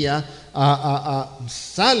semilla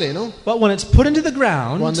sale, ¿no? but when it's put into the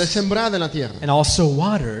ground Cuando es sembrada en la tierra and also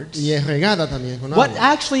watered, y es regada también con what agua.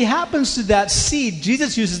 actually happens to that seed,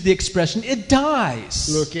 Jesus uses the expression, it dies.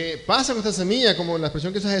 Lo que pasa con esta semilla, como la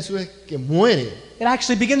expresión que usa Jesús, es que muere. It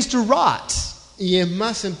actually begins to rot. Y es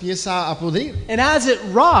más, empieza a pudrir. And as it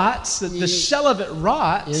rots, the Y- shell of it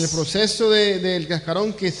Y en el rots, proceso del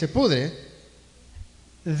cascarón que se pudre,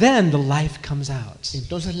 then the life comes out.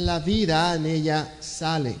 entonces la vida en ella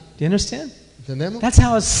sale. Do you understand? ¿Entendemos? That's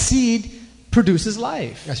how a seed produces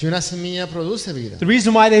life. Así una semilla produce vida. The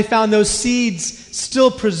reason why they found those seeds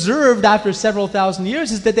still preserved after several thousand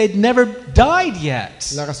years is that they'd never died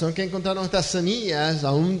yet. La razón que encontraron estas semillas,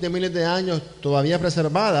 aún de miles de años todavía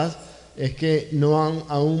preservadas, es que no han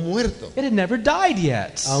aún muerto. It had never died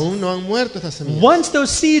yet. Aún no han muerto estas semillas. Once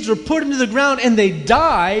those seeds were put into the ground and they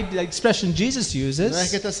died, the expression Jesus Una vez que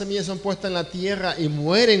uses, estas semillas son puestas en la tierra y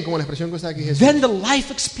mueren, como la expresión que usa aquí Jesús, then the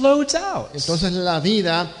life explodes out. entonces la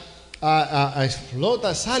vida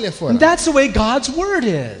explota, sale afuera. And that's the way God's word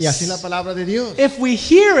Y así es la is. palabra de Dios. If we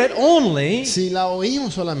hear it only, Si la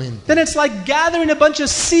oímos solamente, then it's like gathering a bunch of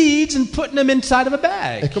seeds and putting them inside of a es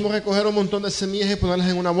bag. como recoger un montón de semillas y ponerlas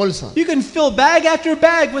en una bolsa. You can fill bag after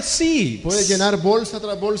bag with Puedes seeds. llenar bolsa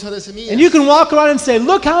tras bolsa de semillas. And you can walk around and say,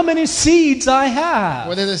 look how many seeds I have.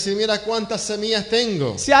 Puedes decir, mira cuántas semillas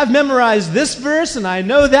tengo. See, I've memorized this verse and I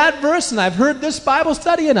know that verse and I've heard this Bible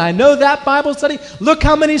study and I know that Bible study. Look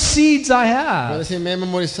how many seeds I have. Puedes decir, me he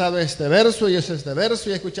memorizado este verso y este verso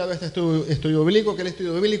y he escuchado este estudio bíblico, que el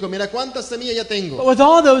estudio bíblico, mira cuántas semillas ya But tengo. with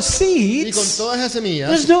all those Y con seeds, todas esas semillas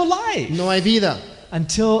there's no life no hay vida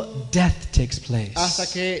until death takes place. hasta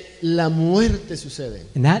que la muerte sucede.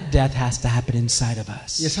 And that death has to happen inside of Y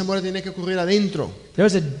us. esa muerte tiene que ocurrir adentro.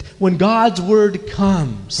 When God's word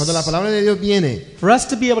comes, Cuando la palabra de Dios viene, for us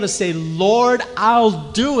to be able to say, Lord,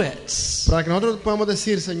 I'll do it, para que nosotros podamos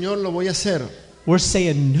decir, Señor, lo voy a hacer, we're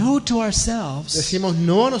saying no to ourselves, decimos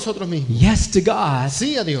no a nosotros mismos, yes to God,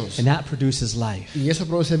 sí a Dios. and that produces life. Y eso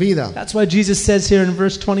produce vida. That's why Jesus says here in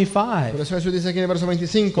verse Por 25. eso Jesús dice aquí en el verso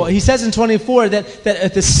 25. Well, he says in 24 that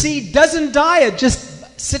if the seed doesn't die, it just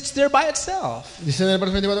sits there by itself. Dice en el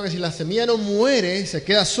verso 24 que si la semilla no muere, se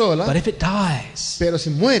queda sola, But if it dies, pero si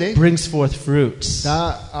muere, it brings forth fruits.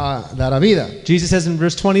 dará vida. Jesus says in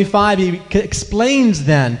verse 25, he explains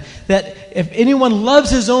then that if anyone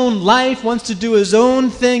loves his own life, wants to do his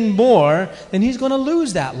own thing more, then he's going to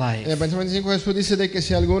lose that En el life. verso 25 Jesús dice de que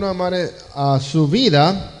si alguno amare a su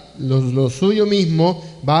vida, lo suyo mismo,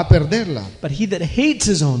 va a perderla. But he that hates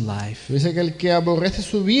his own life Dice que el que aborrece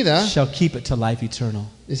su vida, shall keep it to life eternal.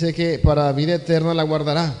 dice que para vida eterna la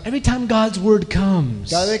guardará. Every time God's word comes,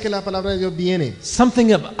 Cada vez que la palabra de Dios viene,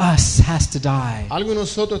 something of us has to die. algo en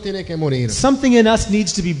nosotros tiene que morir. Something in us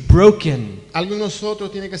needs to be broken. Algo en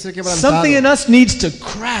nosotros tiene que ser Something in quebrantado. us needs to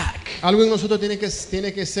crack. Algo en nosotros tiene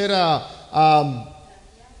que ser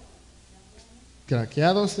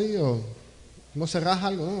craqueado, ¿sí? O ¿cómo se raja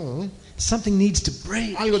algo? No. Something needs to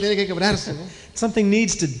break. Algo tiene que quebrarse, ¿no? Something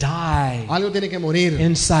needs to die Algo tiene que morir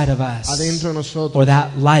inside of us, adentro de nosotros. or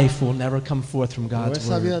that life will never come forth from O God's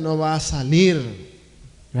esa vida word. no va a salir.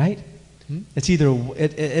 Right? It's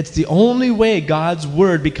it's the only way God's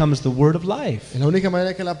word becomes the word of life. Es la única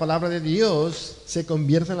manera que la palabra de Dios se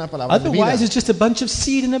convierta en la palabra de vida. Otherwise, it's just a bunch of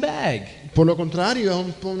seed in a bag. Por lo contrario,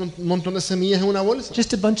 es un montón de semillas en una bolsa.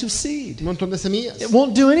 Just a bunch of seed. Un montón de semillas. It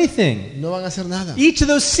won't do anything. No van a hacer nada. Each of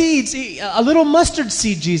those seeds, a little mustard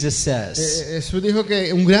seed, Jesus says. Jesús dijo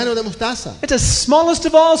que un grano de mostaza, It's the smallest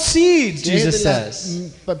of all seeds, que es Jesus de las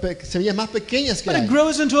says. semillas más pequeñas que But it hay,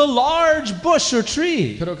 grows into a large bush or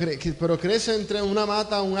tree. pero crece entre una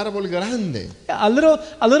mata un árbol grande. A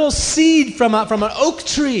little seed from an oak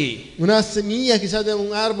tree. Una semilla quizás de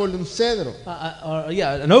un árbol, de un cedro.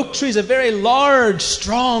 An oak tree is a very large,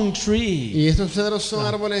 strong tree. Y estos cedros son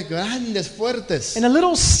árboles grandes, fuertes. And a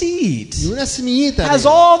little seed Y una semillita has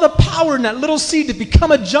all the power in that little seed to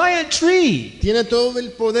become a giant tree. tiene todo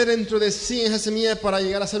el poder dentro de sí en esa semilla para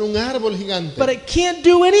llegar a ser un árbol gigante. But it can't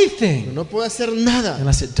do Pero anything no puede hacer nada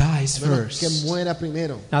unless it dies a menos que first. muera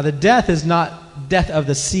primero. Now, the death is not death of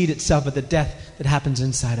the seed itself, but the death that happens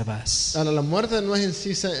inside of us. Ahora, la muerte no es en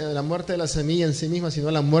sí la muerte de la semilla en sí misma, sino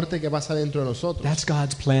la muerte que pasa dentro de nosotros. That's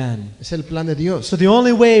God's plan. Es el plan de Dios. So the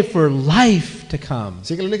only way for life to come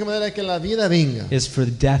Así que la única manera de que la vida venga is for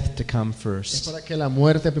death to come es first. para que la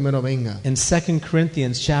muerte primero venga. In 2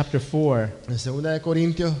 Corinthians chapter 4, En 2 de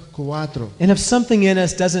Corintios 4. and if something in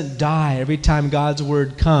us doesn't die every time God's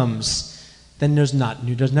word comes, then there's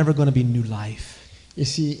never going to be new life. Y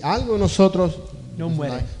si algo en nosotros No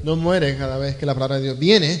muere. no muere cada vez que la palabra de Dios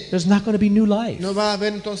viene, There's not going to be new life. no va a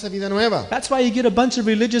haber entonces vida nueva. That's why you get a bunch of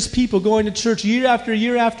religious people going to church year after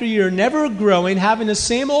year after year, never growing, having the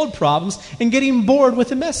same old problems, and getting bored with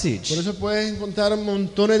the Por message. eso puedes encontrar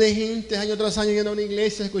montones de gente año tras año yendo a una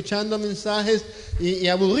iglesia, escuchando mensajes y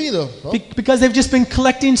aburridos, ¿no? Because they've just been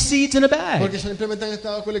collecting seeds in a bag. Porque simplemente han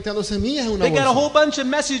estado colectando semillas en una They got a bolsa. whole bunch of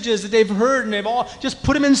messages that they've heard, and they've all just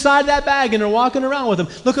put them inside that bag, and they're walking around with them.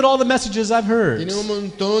 Look at all the messages I've Y heard. Tienen un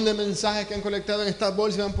montón de mensajes que han colectado en estas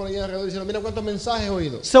bolsas y van por ahí alrededor diciendo, mira cuántos mensajes he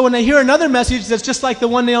oído. So when they hear another message that's just like the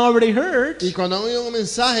one they already heard, Y cuando han oído un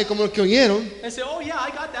mensaje como el que oyeron, they say, oh yeah,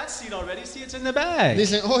 I got that seed already. See, it's in the bag.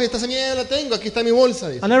 dicen, oh, esta semilla ya la tengo, aquí está mi bolsa.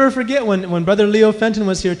 Dice. I'll never forget when Brother Leo Fenton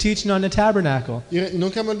was here teaching on the tabernacle. Y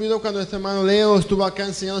nunca me olvido cuando este hermano Leo estuvo acá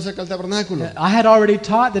enseñando acerca del tabernáculo. I had already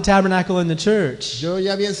taught the tabernacle in the church. Yo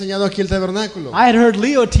ya había enseñado aquí el tabernáculo. I had heard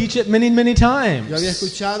Leo teach it many, many Yo había times.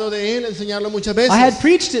 escuchado de él enseñarlo muchas veces. I had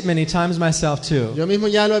preached it many times myself too. Yo mismo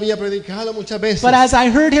ya lo había predicado muchas veces. But as I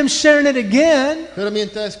heard him sharing it again, Pero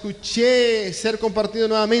mientras escuché ser compartido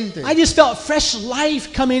nuevamente, I just felt fresh life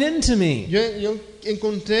coming into me. yo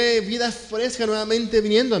encontré vida fresca nuevamente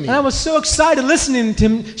viniendo a mí. And I was so excited listening to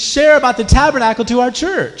him share about the tabernacle to our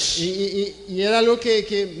church. Y era algo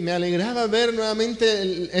que me alegraba ver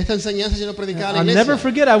nuevamente esta enseñanza siendo predicada a la I'll iglesia. never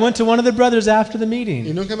forget, I went to one of the brothers after the Y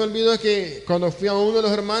meeting. nunca me olvido que cuando fui a uno de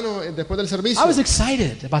los hermanos después del servicio, I was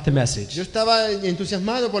excited about the yo message. estaba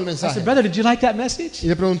entusiasmado por el I mensaje. said, brother, did you like that message? Y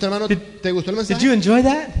le pregunté, hermano, ¿te gustó el Did mensaje? you enjoy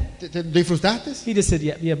that? ¿Te disfrutaste? He just said,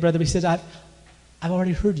 yeah, brother. He said, I've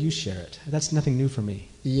already heard you share it. That's nothing new for me.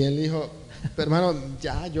 Y él dijo, hermano,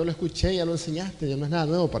 ya yo lo escuché, ya lo enseñaste, ya no es nada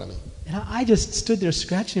nuevo para mí. And I just stood there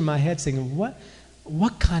scratching my head saying, what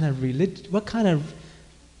kind of what kind of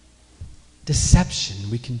deception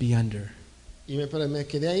we can be under. Y me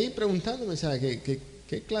quedé ahí preguntándome, o sea,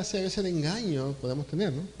 ¿qué clase a veces de engaño podemos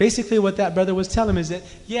tener, no? Basically what that brother was telling me is that,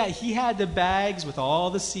 yeah, he had the bags with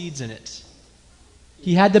all the seeds in it.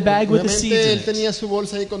 He had the bag with the seeds Obviamente in él it. tenía su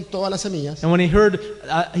bolsa ahí con todas las semillas. And when he heard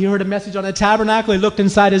a message on the tabernacle, he looked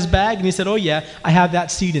inside his bag and he said, oh yeah, I have that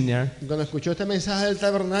seed in there. Y cuando escuchó este mensaje del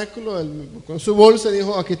tabernáculo, él, con su bolsa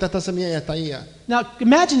dijo, aquí está esta semilla, ya está ahí ya. Now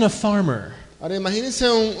imagine a farmer. Ahora imagínense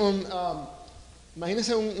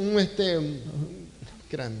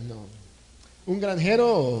un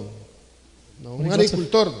granjero, no, un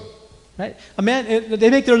agricultor Right? A man, they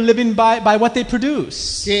make their living by what they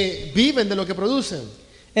produce. que viven de lo que producen.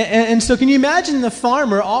 And so can you imagine the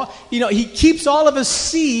farmer, he keeps all of his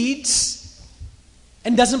seeds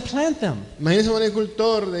and doesn't plant them. Imagínense un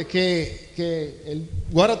agricultor de que él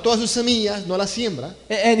guarda todas sus semillas, no las siembra.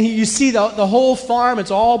 And you see the whole farm,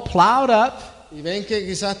 it's all plowed up. Y ven que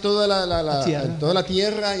quizás toda tierra. la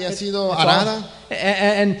tierra ya ha sido It's arada. all-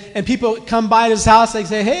 and people come by his house, they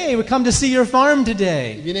say, hey, we come to see your farm Y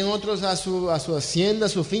today. vienen otros a su hacienda, a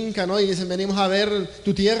su finca, ¿no? Y dicen, venimos a ver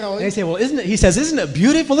tu tierra And they hoy. say, well, isn't it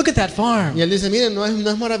beautiful? Look at that farm. Y él dice, miren, no es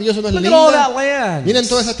maravilloso, no es Look at all that linda. land. Miren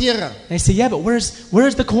toda esa tierra. And they say, yeah, but where's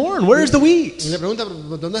the corn? Where's the Y wheat? le pregunta,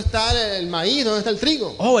 ¿dónde está el maíz? ¿Dónde está el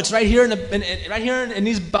trigo? Oh, it's right here in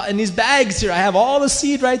these bags here. I have all the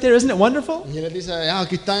seed right there. Isn't it wonderful? Y él les dice,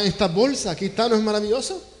 aquí está en esta bolsa, aquí está, ¿no es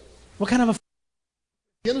maravilloso? What kind of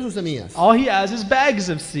Tiene sus semillas. all he has is bags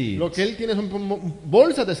of seed. Lo que él tiene son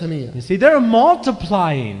bolsas de semillas. You see, they're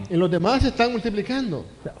multiplying Y los demás se están multiplicando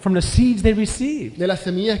from the seeds they received. de las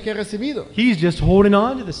semillas que ha recibido. He's just holding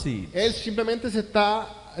on to the seed. Él simplemente se está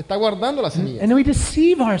guardando las semillas. And we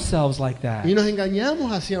deceive ourselves like that, Y nos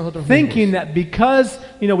engañamos hacia nosotros thinking mismos. that because,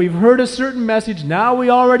 we've heard a certain message, now we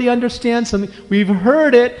already understand something. We've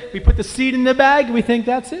heard it, we put the seed in the bag, and we think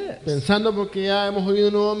that's it. Pensando porque ya hemos oído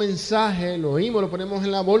un nuevo mensaje, lo oímos, lo ponemos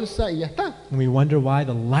en la bolsa y ya está. And we wonder why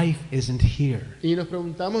the life isn't here. Y nos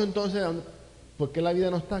preguntamos entonces, ¿por qué la vida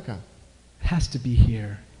no está acá? It has to be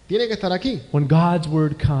here. Tiene que estar aquí. When God's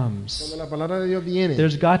word comes, Cuando la palabra de Dios viene,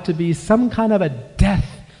 there's got to be some kind of a death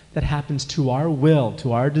that happens to our will,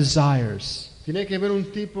 to our desires. tiene que haber un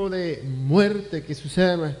tipo de muerte que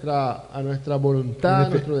sucede a nuestra voluntad, a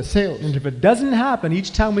nuestros deseos. And if it doesn't happen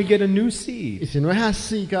each time we get a new Y seed, si no es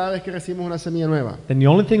así cada vez que recibimos una semilla nueva, then the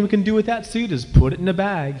only thing we can do with that seed is put it in a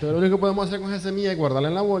bag. pero lo único que podemos hacer con esa semilla es guardarla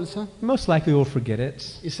en la bolsa Most likely we'll forget it.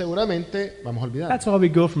 y seguramente vamos a olvidar. That's why we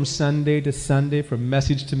go from Sunday to Sunday, from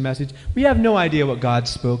message to message. We have no idea what God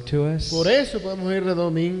spoke to us. Por eso podemos ir de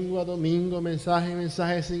domingo a domingo, mensaje en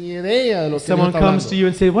mensaje, sin idea de lo que Dios Someone está comes to hablando. you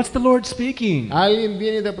and says, what's the Lord speaking? Alguien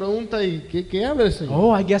viene y te pregunta, ¿y qué habla el Señor?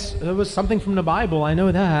 Oh, I guess it was something from the Bible. I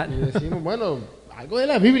know that. Y decimos, bueno, algo de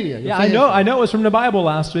la Biblia. Yo Yeah, sé I know eso. it was from the Bible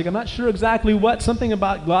last week. I'm not sure exactly what. Something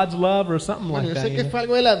about God's love or something Bueno, like yo that. sé que fue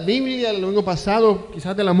algo de la Biblia el domingo pasado,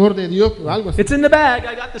 quizás del amor de Dios, pero algo así. It's in the bag.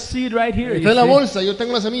 I got the seed right here. Está you en la see. bolsa, yo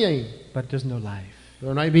tengo la semilla ahí, But there's no life.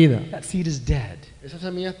 pero no hay vida. That seed is dead. Esa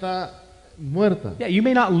semilla está muerta. Yeah, you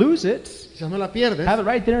may not lose it. Quizás no la pierdes, Have it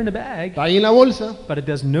right there in the bag. está ahí en la bolsa, But it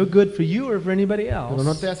does no good for you or for anybody pero no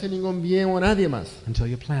else te hace ningún bien o a nadie más until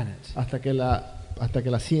you plant it. hasta que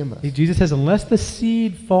la siembras. See, Jesus says, unless the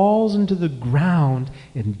seed falls into the ground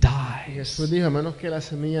and Y Jesús dies, dijo, a menos que la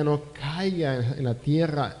semilla no caiga en la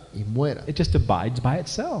tierra y muera. it just abides by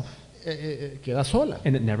itself. queda sola.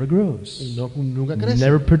 and it never grows. Y nunca crece.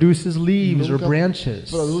 Never produces leaves or Nunca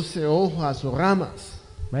branches. produce hojas o ramas.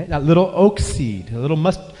 Right? That little oak seed, a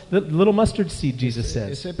little mustard seed, Jesus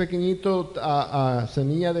says. Ese pequeñito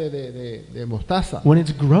semilla de mostaza, When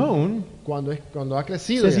it's grown, cuando ha it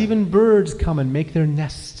crecido, says ya, even birds come and make their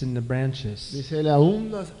nests in the branches. dice, aún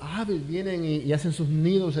las aves vienen y hacen sus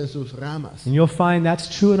nidos en sus ramas. And you'll find that's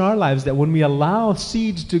true in our lives, that when we allow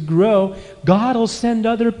seeds to grow, God will send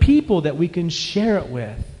other people that we can share it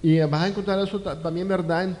with. Y vas a encontrar eso también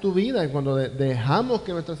verdad en tu vida. Cuando dejamos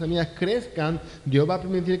que nuestras semillas crezcan, Dios va a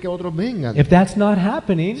permitir que otros vengan. If that's not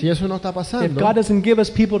happening, Si eso no está if pasando, God doesn't give us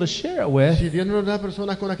people to share it with, si Dios no nos da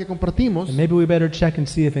personas con las que compartimos, then maybe we better check and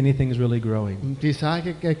see if anything is really growing. quizás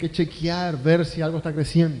hay que chequear, ver si algo está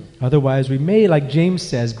creciendo. Otherwise, we may, like James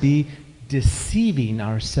says, be deceiving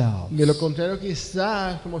ourselves. De lo contrario,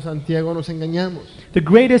 quizás como Santiago nos engañamos. The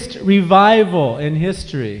greatest revival in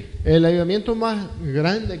history. El avivamiento más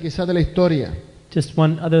grande quizás de la historia, Just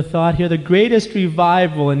one other thought here. The greatest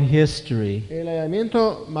revival in history. el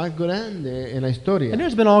avivamiento más grande en la historia. And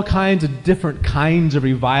there's been all kinds of different kinds of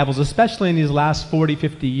revivals, especially in these last 40,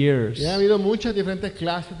 50 years. Ya ha habido muchas diferentes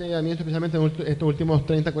clases de avivamiento, especialmente en estos últimos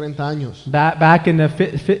 30, 40 años. Back in the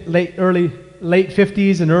late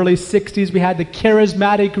 50s and early 60s, we had the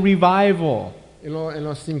charismatic revival. En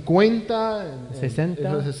los 50, en 60.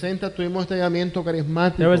 los 60 tuvimos este avivamiento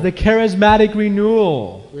carismático. There was the charismatic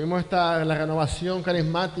renewal. Tuvimos la renovación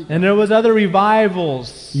carismática. And there was other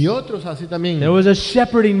revivals. Y otros así también. There was a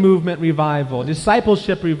shepherding movement revival,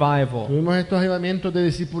 discipleship revival. Tuvimos estos avivamientos de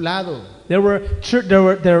discipulado. There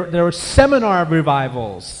were seminar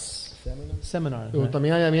revivals. Seminars. Tuvo Right?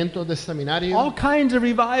 también avivamientos de seminario. All kinds of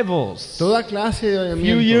revivals. Toda clase de A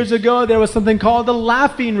few years avivamientos. ago, there was something called the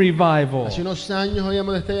laughing revival, Hace unos años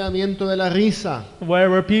oíamos de este avivamiento de la risa,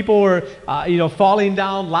 where people were, falling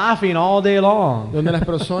down, laughing all day long. donde las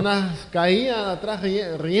personas caían atrás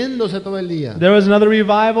riéndose todo el día. There was another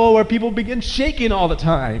revival where people began shaking all the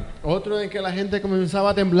time. Otro en que la gente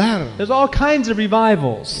comenzaba a temblar. There's all kinds of Y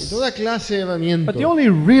revivals. toda clase de avivamiento. But the only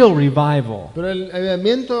real revival Pero el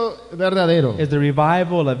avivamiento verdadero is the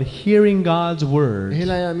revival of hearing God's word es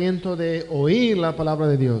el avivamiento de oír la palabra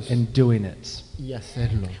de Dios and doing it. y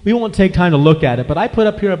hacerlo. We won't take time to look at it, but I put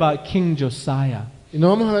up here about King Josiah. Y no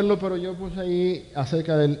vamos a verlo, pero yo puse ahí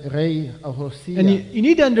acerca del rey Josías. And you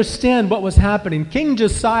need to understand what was happening. King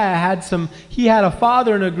Josiah he had a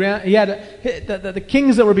father and the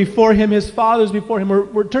kings that were before him, his fathers before him,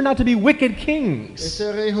 were turned out to be wicked kings.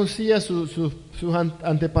 Este rey Josías, sus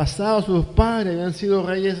antepasados, sus padres habían sido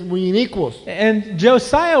reyes muy inicuos. And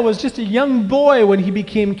Josiah was just a young boy when he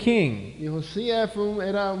became king. Y Josías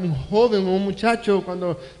era un joven, un muchacho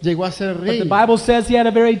cuando llegó a ser But rey. the Bible says he had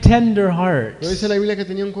a very tender heart. Pero dice la Biblia que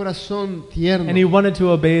tenía un corazón tierno And he wanted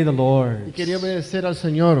to obey the y Lord. quería obedecer al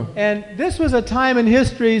Señor. And this was a time in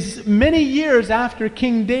history many years after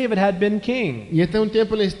King David had been king. Y este es un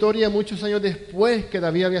tiempo en la historia, muchos años después que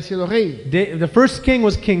David había sido rey. The first king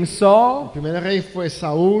was King Saul. El primer rey fue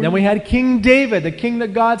Saúl. Then we had King David, the king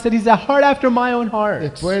that God said, he's a heart after my own heart.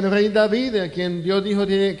 Después el rey David, a quien Dios dijo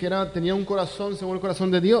que tenía un corazón según el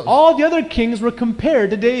corazón de Dios. All the other kings were compared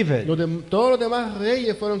to David Todos los demás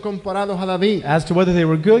reyes fueron comparados a David, as to whether they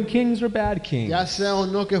were good kings or bad kings. ya sea o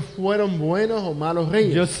no que fueron buenos o malos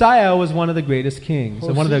reyes. Josiah was one of the greatest kings,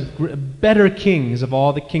 and one of the better kings of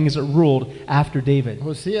all the kings that ruled after David.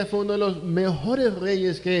 Josías fue uno de los mejores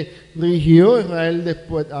reyes que rigió Israel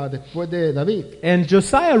después de David. And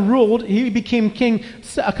Josiah ruled, he became king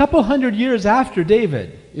a couple hundred years after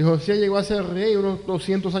David. Y Josías llegó a ser rey unos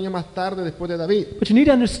 200 años más tarde después de David. But you need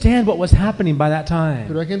to understand what was happening by that time.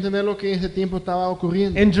 Pero hay que entender lo que en ese tiempo estaba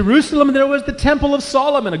ocurriendo. In Jerusalem, there was the Temple of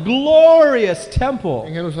Solomon, a glorious En temple.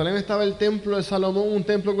 Jerusalén estaba el templo de Salomón, un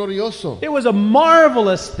templo glorioso, It was a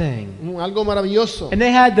marvelous thing. algo maravilloso. And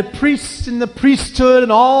they had the priests and the priesthood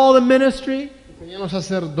and all the ministry. Tenían los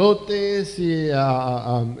sacerdotes y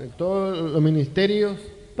todos los ministerios.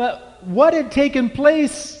 But what had taken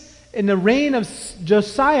place in the reign of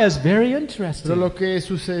Josiah is very Pero interesting. lo que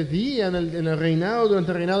sucedía en el reinado,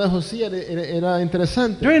 durante el reinado de Josías era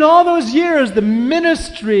interesante. During all those years, the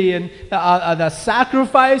ministry and the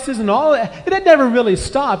sacrifices and all that, it had never really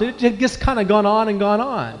stopped. It had just kind of gone on and gone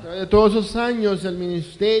on. De todos esos años, el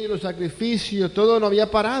ministerio, los sacrificios, todo no había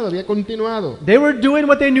parado, había continuado. They were doing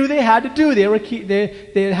what they knew they had to do.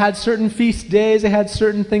 They had certain feast days. They had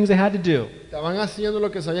certain things they had to do. Estaban haciendo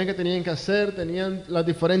lo que sabían que tenían que hacer, tenían las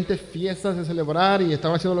diferentes fiestas de celebrar y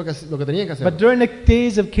estaban haciendo lo que tenían que hacer. But during the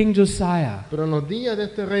days of King Josiah, Pero en los días de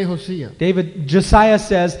este rey Josías, Josiah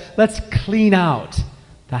says, let's clean out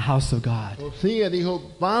the house of God. Josías dijo,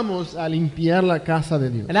 vamos a limpiar la casa de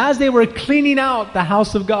Dios. And as they were cleaning out the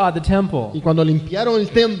house of God, the temple, Y cuando limpiaron el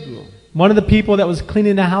templo, one of the people that was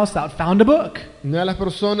cleaning the house out found a book. una de las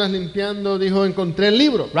personas limpiando dijo, encontré el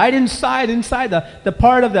libro. Right inside the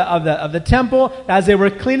part of the temple, as they were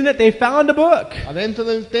cleaning it, they found a book. Adentro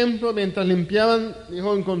del templo, mientras limpiaban,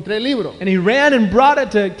 dijo, encontré el libro. And he ran and brought it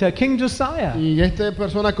to King Josiah. Y esta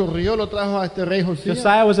persona corrió, lo trajo a este rey Josías.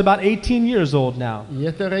 Josiah was about 18 years old now. Y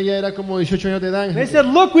este rey ya era como 18 años de edad. They said,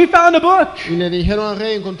 "Look, we found a book. Y le dijeron al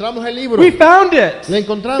rey, encontramos el libro. We found it. Lo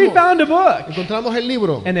encontramos. We found a book." Encontramos el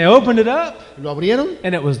libro. And they opened it up, Lo abrieron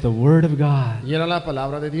and it was the Word of God. y era la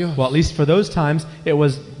palabra de Dios. Well, at least for those times, it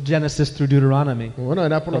was Genesis through Deuteronomy, Bueno,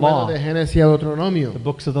 era por lo The law. menos de Génesis a Deuteronomio. the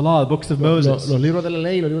books of the law, the books of Los Moses. libros de la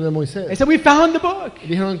ley, los libros de They Moisés. said, "We found the book." Y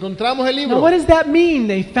dijeron, encontramos el Now, libro. what does that mean?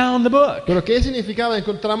 They found the book. ¿Pero qué significaba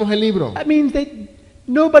encontramos el libro? That means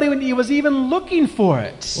nobody was even looking for O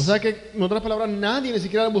it. sea que, en otras palabras, nadie ni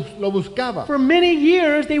siquiera lo buscaba. For many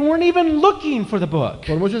years, they weren't even looking for the book.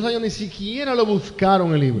 Por muchos años ni siquiera lo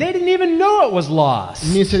buscaron el libro. They didn't even know it was lost.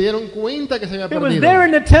 Ni se dieron cuenta que se había It was perdido. there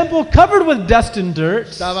in the temple, covered with dust and dirt.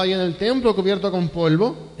 Estaba ahí en el templo cubierto con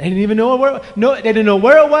polvo. They didn't even know they didn't know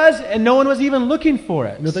where it was, and no one was even looking for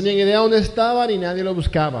it. No tenían idea dónde estaba ni nadie lo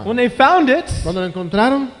buscaba. When they found it, Cuando lo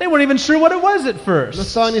encontraron, they weren't even sure what it was at no first.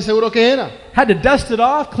 estaban ni seguros qué era. Had to dust it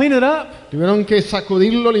off, clean it up. Tuvieron que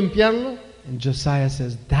sacudirlo, limpiarlo. And Josiah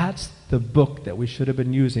says, "That's the book that we should have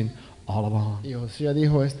been using all along." Y Josías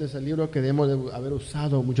dijo, este es el libro que debemos de haber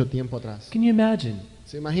usado mucho tiempo atrás. Can you imagine?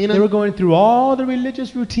 ¿Se They were imaginan? going through all the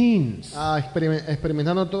religious routines.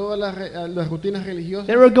 Experimentando todas las rutinas religiosas,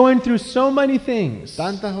 They were going through so many things.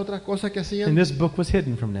 tantas otras cosas que And hacían, this book was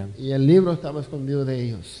hidden from them. y el libro estaba escondido de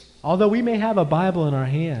ellos. Although we may have a Bible in our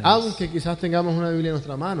hands, Aunque quizás tengamos una Biblia en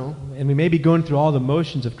nuestra mano, and we may be going through all the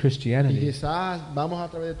motions of y Christianity, quizás vamos a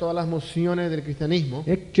través de todas las mociones del cristianismo,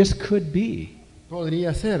 it just could be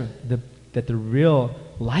podría ser that the real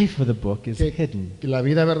life of the book is hidden. que la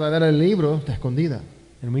vida verdadera del libro está escondida.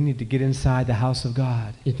 And we need to get inside the house of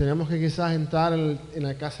God, Y tenemos que quizás entrar en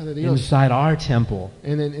la casa de Dios, inside our temple,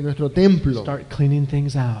 en nuestro templo, start cleaning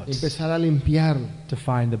things out empezar a limpiar to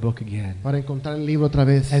find the book again. para encontrar el libro otra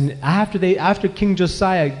vez. And after King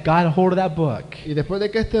Josiah got a hold of that book Y después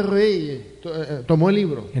de que este rey tomó el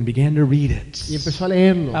libro and began to read it, y empezó a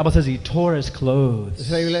leerlo, the Bible says he tore his es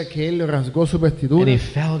clothes la Biblia que él le rasgó su and he vestidura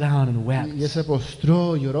fell down and wept. y él se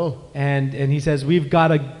postró, lloró. And he says, we've got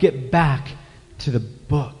to get back to the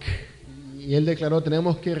book. Y él declaró,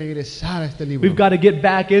 tenemos que regresar a este libro. We've got to get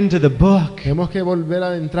back into the book. Tenemos que volver a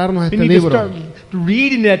adentrarnos a We este need to libro. start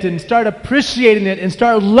reading it and start appreciating it and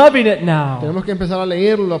start loving it now. Tenemos que empezar a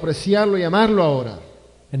leerlo, apreciarlo y amarlo ahora.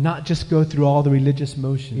 And not just go through all the religious Y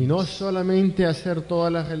motions. no solamente hacer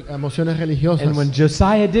todas las emociones religiosas. And when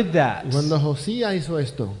Josiah did that, Y cuando Josías hizo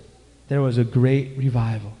esto, there was a great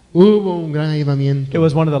revival. hubo un gran It avivamiento.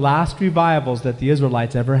 was one of the last revivals that the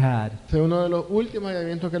Israelites ever had. Fue uno de los últimos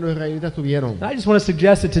avivamientos que los israelitas tuvieron. And I just want to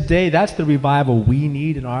suggest that today that's the revival we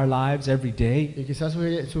need in our lives every day. Y quizás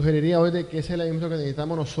sugeriría hoy de que ese es el avivamiento que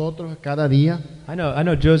necesitamos nosotros cada día. I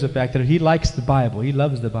know Joseph back there. He likes the Bible. He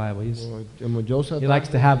loves the Bible. Como Joseph He likes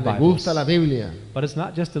to have le Bibles. gusta la Biblia. But it's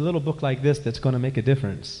not just a little book like this that's going to make a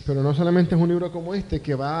difference. Pero no solamente es un libro como este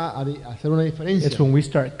que va a hacer una diferencia. It's when we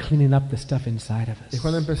start cleaning up the stuff inside of Es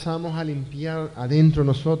cuando us. empezamos a limpiar adentro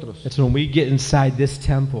nosotros. It's when we get inside this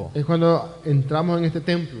temple. Es cuando entramos en este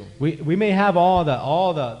templo. We may have all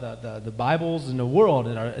the Bibles in the world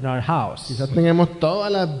in our house, Quizás tengamos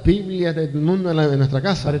todas las Biblias del mundo en nuestra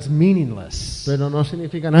casa, but it's meaningless pero no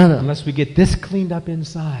significa nada, unless we get this cleaned up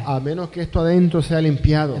inside. a menos que esto adentro sea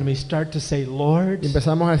limpiado. And we start to say, Lord, Y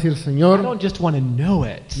empezamos a decir, I Señor, don't just want to know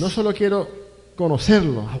it. no solo quiero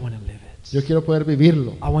conocerlo, I want to live yo it. quiero poder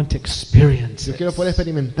vivirlo, I want to experience yo it. quiero poder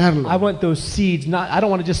experimentarlo. I want those seeds. I don't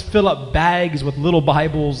want to just fill up bags with little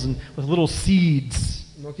Bibles and with little seeds.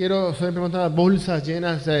 No quiero solamente bolsas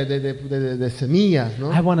llenas de semillas,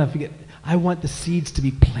 ¿no? I want the seeds to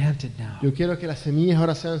be planted now, Yo quiero que las semillas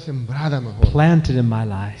ahora sean sembradas mejor, planted in my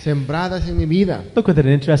life. sembradas en mi vida. Look at an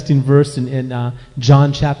interesting verse in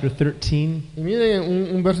John chapter 13. Y miren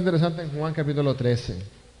un verso interesante en Juan capítulo 13.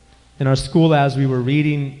 In our school, as we were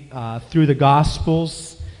reading through the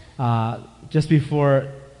Gospels, just before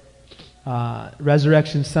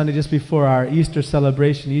Resurrection Sunday, just before our Easter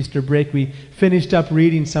celebration, Easter break, we finished up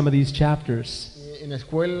reading some of these chapters. En la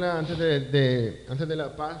escuela, antes de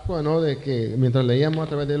la Pascua, ¿no? De que mientras leíamos a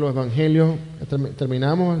través de los evangelios,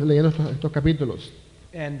 terminamos leyendo estos capítulos.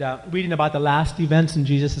 and reading about the last events in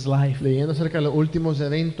Jesus' life. leyendo acerca de los últimos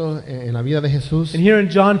eventos en la vida de Jesús. And here in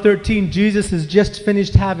John 13, Jesus has just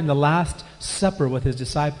finished having the Last Supper with his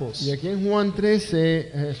disciples. Y aquí en Juan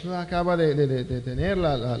 13, Jesús acaba de tener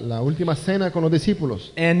la última cena con los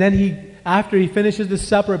discípulos. And then after he finishes the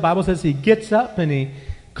supper, the Bible says he gets up and he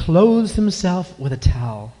clothes himself with a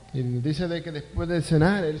towel. Y dice de que después de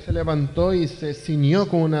cenar, él se levantó y se ciñó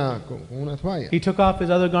con una toalla. He took off his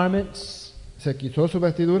other garments Se quitó sus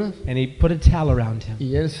vestiduras and he put a towel around him.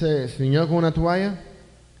 y él se ciñó con una toalla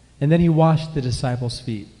And then he washed the disciples'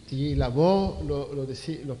 feet. y lavó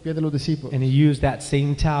los pies de los discípulos. And he used that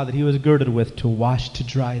same towel that he was girded with to wash, to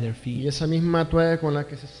dry their Y feet. esa misma toalla con la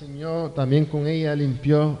que se ciñó, también con ella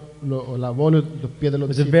limpió o lavó los pies de It los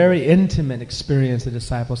was a discípulos. very intimate experience the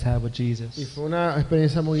disciples had with Y Jesus. fue una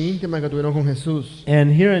experiencia muy íntima que tuvieron con Jesús.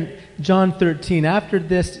 And here in John 13, after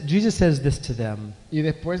this, Jesus says this to them. Y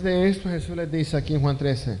después de esto Jesús les dice aquí en Juan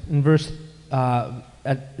 13, In verse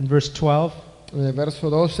 12, en el verso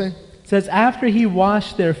 12, it says, after he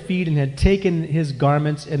washed their feet and had taken his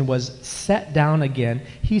garments and was set down again,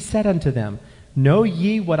 he said unto them, Know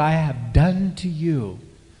ye what I have done to you?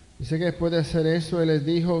 dice que después de hacer eso, Él les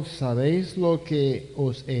dijo, ¿sabéis lo que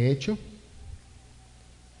os he hecho?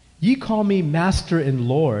 Ye call me Master and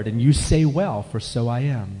Lord, and you say well, for so I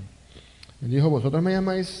am. Él dijo, vosotros me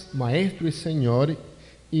llamáis Maestro y Señor,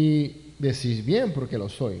 y decís bien porque lo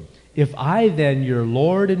soy. If I then, your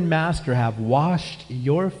Lord and Master, have washed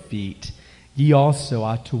your feet, ye also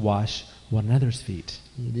ought to wash one another's feet.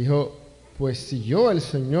 Y dijo, pues si yo, el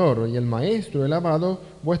Señor y el Maestro, he lavado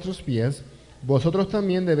vuestros pies, vosotros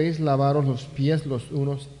también debéis lavaros los pies los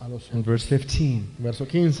unos a los In otros. verse 15. Verso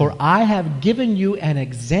 15. For I have given you an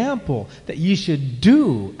example that ye should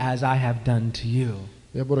do as I have done to you.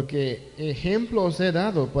 Porque ejemplo os he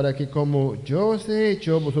dado para que como yo os he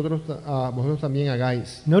hecho, vosotros también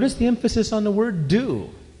hagáis. Notice the emphasis on the word do.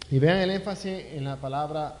 Y vean el énfasis en la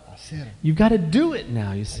palabra hacer. You've got to do it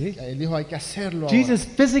now, you see. Él dijo, hay que hacerlo Jesus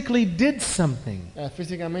physically did something. ahora.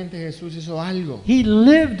 Físicamente Jesús hizo algo. He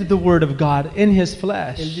lived the word of God in his Él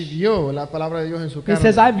flesh. vivió la palabra de Dios en su He carne.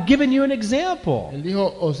 says, I've given you an example Él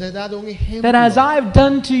dijo, os he dado un ejemplo. that as I've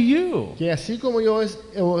done to you, Que así como yo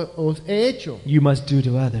os he hecho, you must do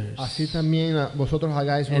to others. así también vosotros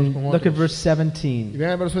hagáis unos And con look at otros. verse Y 17.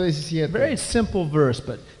 vean el verso 17. Very simple verse,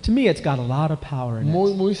 but to me it's got a lot of power in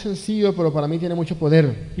Muy, it. muy sencillo, pero para mí tiene mucho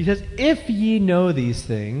poder. He says, if ye know these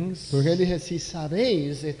things, Porque él dice, si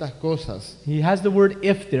sabéis estas cosas, he has the word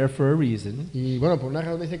if there for a reason. y bueno, por una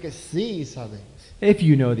razón dice que sí sabéis. If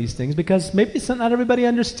you know these things, because maybe not everybody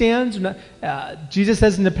understands. Jesus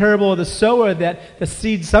says in the parable of the sower that the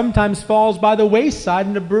seed sometimes falls by the wayside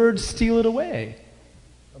and the birds steal it away.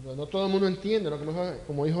 Pero no todo el mundo entiende, ¿no?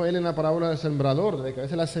 Como dijo él en la parábola del sembrador, de que a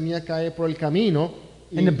veces la semilla cae por el camino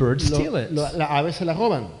y And the birds steal it. las aves se la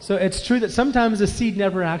roban. So it's true that sometimes the seed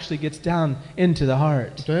never actually gets down into the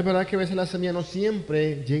heart. Entonces es verdad que a veces la semilla no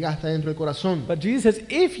siempre llega hasta dentro del corazón. But Jesus says,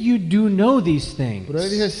 if you do know these Pero él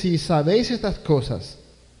things, dice, si sabéis estas cosas,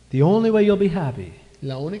 the only way you'll be happy.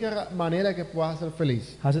 la única manera que puedas ser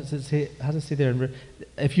feliz. How's it say there?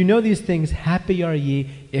 If you know these things, happy are ye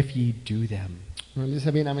if ye do them. Él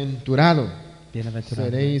dice, bienaventurado Bienaventurado.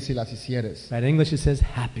 seréis si las hicieres. Right, in English it says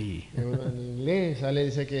happy. En inglés le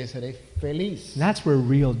dice que seréis feliz. And that's where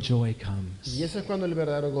real joy comes. Y eso es cuando el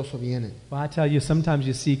verdadero gozo viene. Well, I tell you, sometimes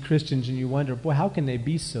you see Christians and you wonder, boy, how can they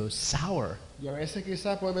be so sour? Y a veces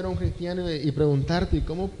quizás puedes ver a un cristiano y preguntarte,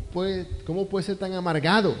 ¿cómo puede ser tan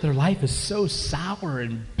amargado? Their life is so sour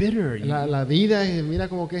and bitter. You La vida, mira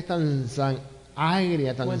como que es tan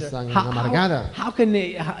agria, tan wonder, amargada. how can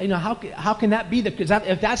they, how can that be?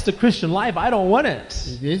 If that's the Christian life, I don't want it.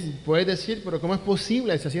 Y puedes decir, pero ¿cómo es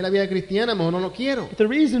posible? Si así es la vida cristiana, mejor no lo quiero. But the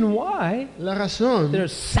reason why La razón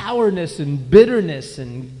there's sourness and bitterness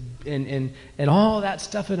and all that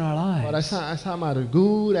stuff in our para lives esa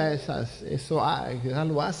amargura, eso que es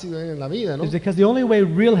algo ácido en la vida, ¿no? is because the only way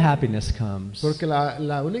real happiness comes Porque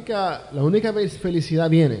la única vez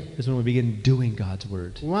felicidad viene is when we begin doing God's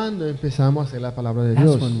word. cuando empezamos a hacer la palabra de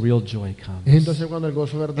That's Dios. when real joy comes. Es entonces cuando el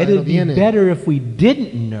gozo verdadero It'd be viene. better if we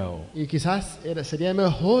didn't know Y quizás sería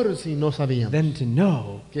mejor si no sabíamos than to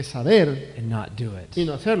know que saber and not do it. y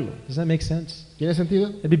no hacerlo. Does that make sense? ¿Tiene sentido?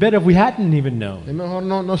 It'd be better if we hadn't even known Es mejor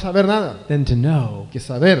no saber nada than to know que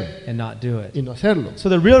saber and not do it. y no hacerlo. So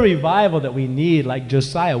the real revival that we need, like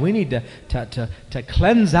Josiah, we need to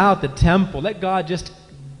cleanse out the temple. Let God just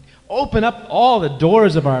open up all the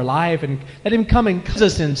doors of our life and let Him come and cleanse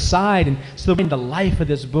us inside, and so bring the life of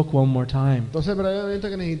this book one more time. Entonces verdaderamente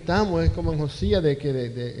lo que necesitamos es como en Josías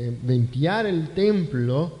de limpiar el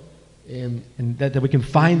templo and that we can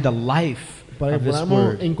find the life para of que this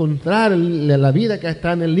podamos word. encontrar la vida que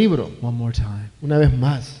está en el libro. One more time. Una vez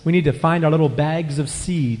más, We need to find our little bags of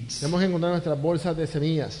seeds tenemos que encontrar nuestras bolsas de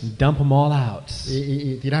semillas and dump them all out.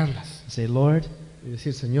 y tirarlas Say, Lord, y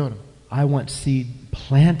decir, Señor, I want seed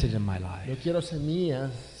planted in my yo life. quiero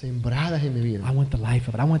semillas sembradas en mi vida. I want the life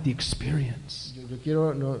of it. I want the experience. Yo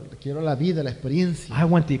quiero la vida, la experiencia. I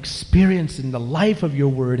want the experience and the life of your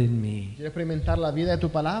word in me. Quiero experimentar la vida de tu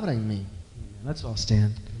palabra en mí. Let's all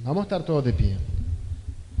stand. Vamos a estar todos de pie.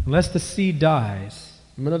 Unless the seed dies,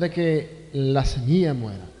 A menos de que la semilla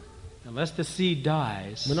muera. unless the seed A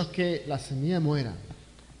dies, menos que la semilla muera.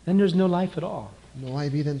 then there's no life at all. No hay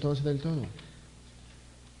vida entonces del todo.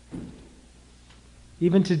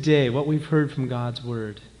 Even today, what we've heard from God's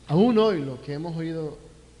word, Aún hoy lo que hemos oído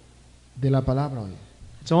de la palabra hoy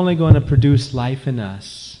it's only going to produce life in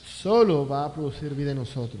us solo va a producir vida en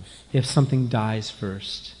nosotros if something dies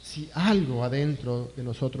first. si algo adentro de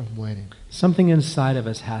nosotros muere. Something inside of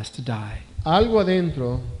us has to die Algo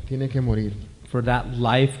adentro tiene que morir for that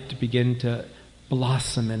life to begin to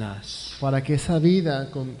blossom in us. para que esa vida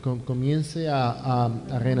comience a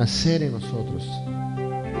renacer en nosotros.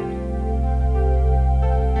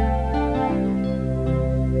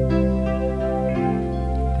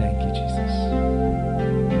 Thank you,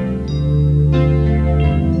 Jesus.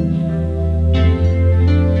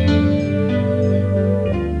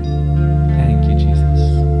 Thank you, Jesus.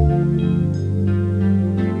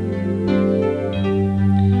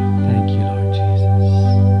 Thank you, Lord Jesus.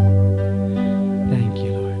 Thank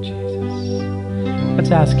you, Lord Jesus.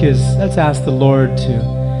 Let's ask the Lord to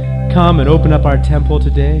come and open up our temple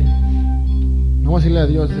today. Vamos a decirle a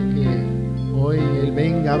Dios de que hoy Él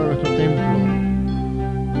venga, abra nuestro templo.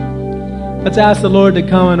 Let's ask the Lord to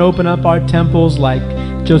come and open up our temples like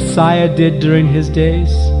Josiah did during his days.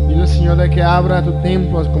 Dile al Señor de que abra tu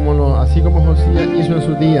templo así como Josías hizo en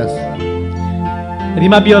sus días. That he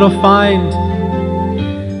might be able to find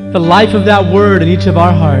the life of that word in each of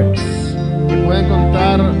our hearts. Que pueda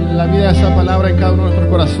encontrar la vida de esa palabra en cada uno de nuestros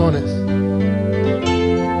corazones.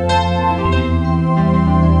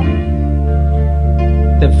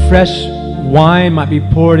 That fresh wine might be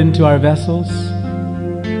poured into our vessels.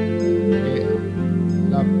 Que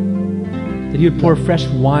la That he would pour fresh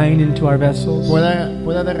wine into our vessels.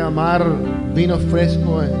 pueda derramar vino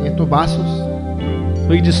fresco en estos vasos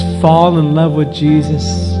We could just fall in love with Jesus.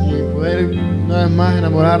 y poder una vez más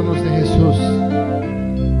enamorarnos de Jesús.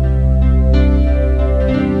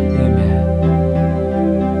 Amen.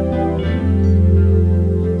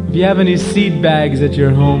 If you have any seed bags at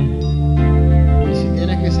your home, Y si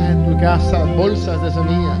tienes quizás en tu casa bolsas de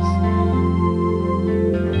semillas,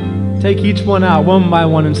 take each one out one by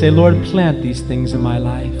one and say, Lord, plant these things in my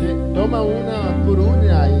life. toma una por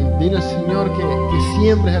una y dile al Señor que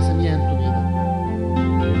siembres esa semilla en tu vida.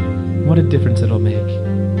 What a difference it'll make.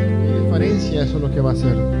 Qué diferencia eso es lo que va a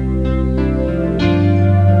hacer.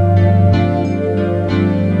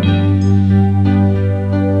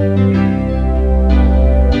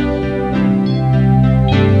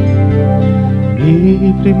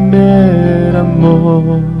 Mi primer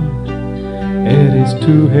amor eres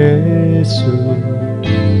tú, Jesús.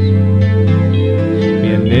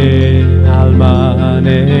 Mi alma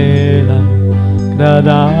anhela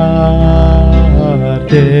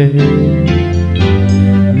agradarte.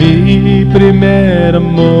 Mi primer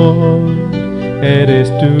amor eres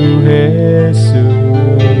tú,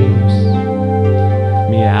 Jesús.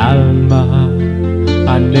 Mi alma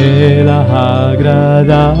anhela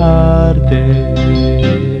agradarte.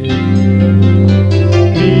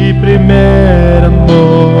 Mi primer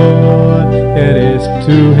amor eres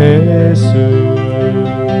tú,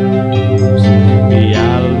 Jesús. Mi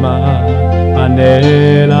alma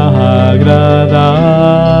anhela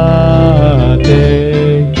agradarte.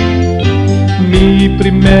 Mi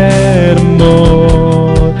primer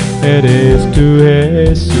amor eres tú,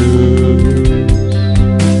 Jesús.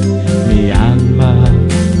 Mi alma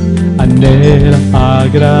anhela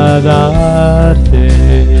agradarte.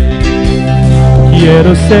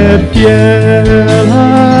 Quiero ser fiel a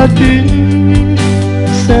ti,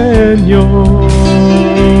 Señor.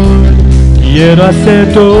 Quiero hacer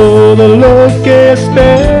todo lo que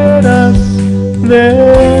esperas de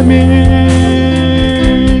mí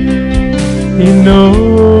y no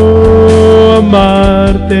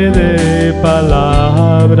amarte de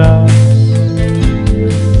palabras,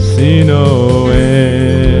 sino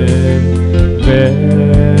en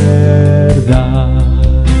verdad.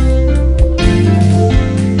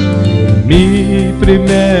 Mi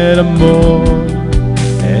primer amor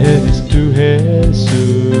eres tú, Jesús.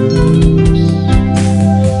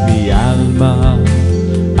 Mi alma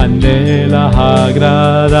anhela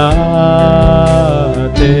agradarte.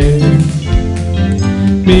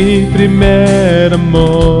 Mi primer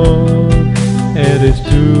amor eres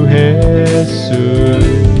tú, Jesús.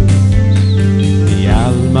 Mi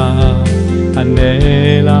alma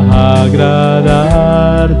anhela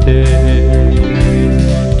agradarte.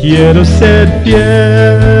 Quiero ser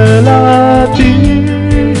fiel a ti,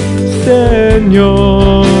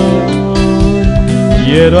 Señor.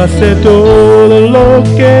 Quiero hacer todo lo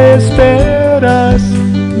que esperas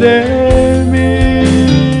de mí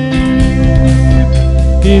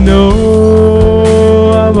y no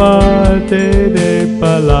amarte de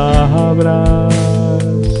palabras,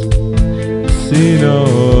 sino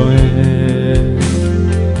en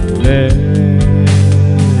verdad.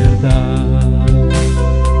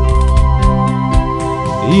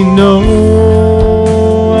 Y no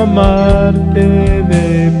amarte de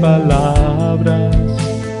palabras,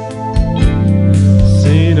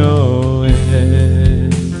 sino en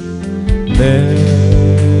verdad.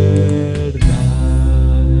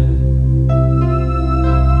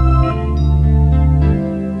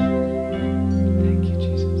 Thank you,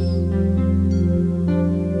 Jesus.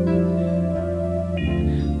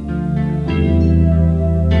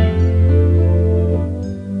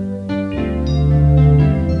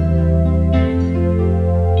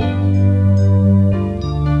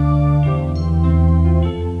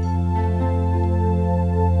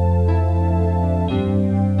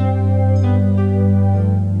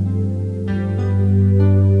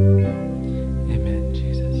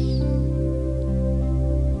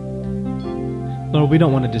 Lord, we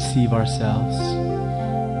don't want to deceive ourselves.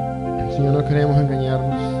 Señor, no queremos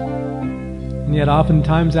engañarnos. And yet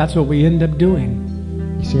oftentimes that's what we end up doing.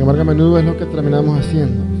 Y sin embargo, a menudo es lo que terminamos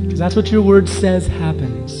haciendo. Because that's what your word says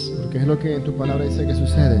happens. Porque es lo que en tu palabra dice que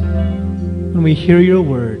sucede. When we hear your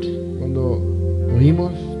word Cuando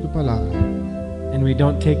oímos tu palabra and we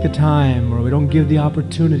don't take the time or we don't give the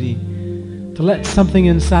opportunity to let something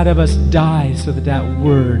inside of us die so that that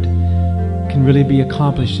word can really be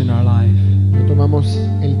accomplished in our life. no tomamos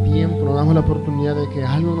el tiempo, no damos la oportunidad de que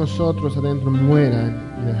algo en nosotros adentro muera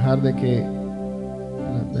y dejar de que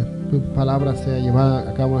tu palabra sea llevada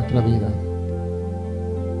a cabo en nuestra vida.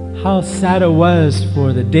 How sad it was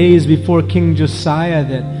for the days before King Josiah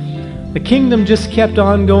that the kingdom just kept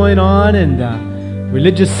on going on and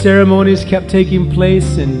religious ceremonies kept taking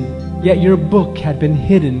place, and yet your book had been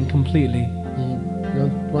hidden completely.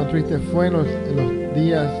 Y cuán triste fue en los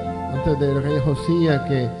días antes del rey Josías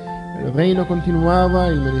que el reino continuaba,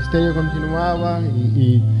 el ministerio continuaba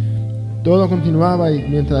y todo continuaba, y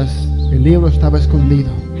mientras el libro estaba escondido.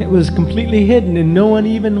 It was completely hidden and no one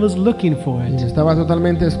even was looking for Y it. estaba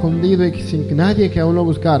totalmente escondido y sin que nadie que aún lo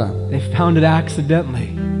buscara, They found it accidentally.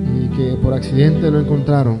 y que por accidente lo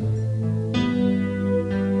encontraron.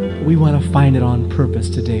 We want to find it on purpose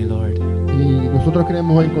today, Lord. Y nosotros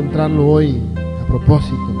queremos encontrarlo hoy a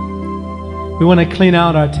propósito. We want to clean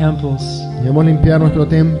out our temples. Queremos limpiar nuestro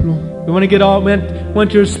templo. We want to get all,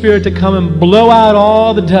 want your spirit to come and blow out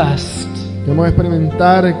all the dust. Queremos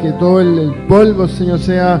experimentar que todo el polvo, Señor,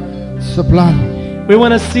 sea soplado. We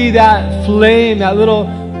want to see that flame, that little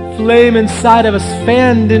flame inside of us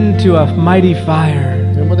fanned into a mighty fire.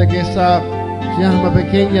 Queremos de que esa llama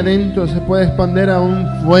pequeña dentro se pueda expandir a un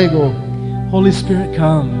fuego. Holy Spirit,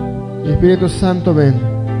 come. Y Espíritu Santo, ven.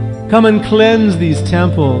 Come and cleanse these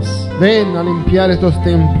temples Ven a limpiar estos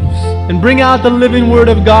templos. and bring out the living word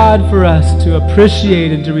of God for us to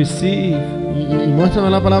appreciate and to receive. Y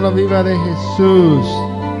muéstranos la palabra viva de Jesús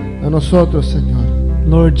a nosotros, Señor.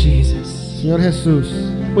 Lord Jesus, Señor Jesús,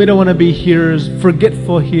 we don't want to be hearers,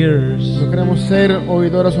 forgetful hearers. no queremos ser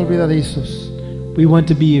oidores olvidadizos, We want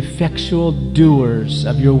to be effectual doers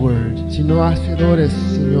of your word. sino hacedores,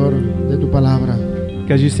 Señor, de tu palabra.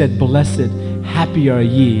 Because you said, blessed, happy are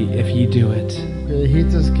ye if ye do it. Que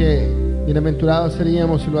dijiste que bienaventurados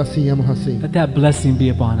seríamos si lo hacíamos así. Let that blessing be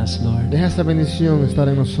upon us, Lord. Deja esa bendición estar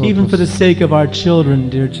en Even for the nosotros. sake of our children,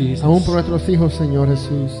 dear Jesus. Aún por nuestros hijos, Señor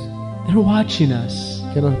Jesús, They're watching us.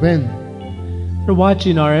 que nos ven, They're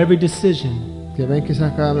watching our every decision. que ven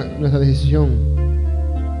quizás cada nuestra decisión.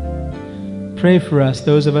 Pray for us,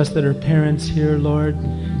 those of us that are parents here, Lord,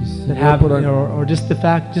 Y, that Señor, have, por- or just the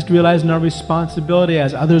fact, just realizing our responsibility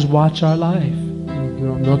as others watch our life. y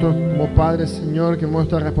nosotros como padres, Señor, que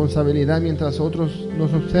nuestra responsabilidad mientras otros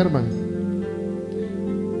nos observan,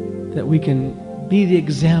 That we can be the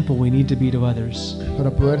example we need to be to others,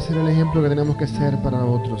 para poder ser el ejemplo que tenemos que ser para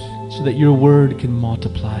otros, so that your word can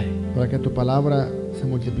multiply. para que tu palabra se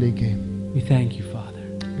multiplique. We thank you, Father.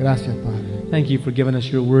 Gracias, Padre. Thank you for giving us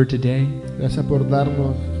your word today. Gracias por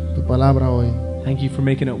darnos tu palabra hoy. Thank you for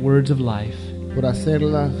making it words of life. por hacer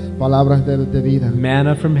las palabras de vida.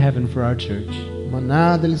 Manna from heaven for our church.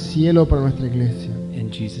 Maná del cielo para nuestra iglesia. In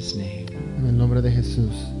Jesus' name. En el nombre de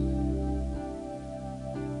Jesús.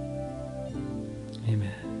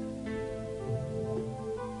 Amen.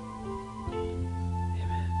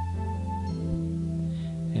 Amen.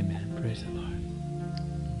 Amen. Praise the Lord.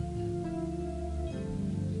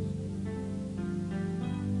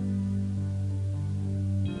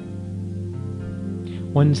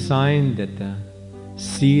 One sign that the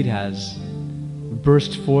seed has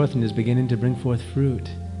burst forth and is beginning to bring forth fruit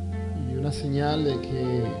Y una señal de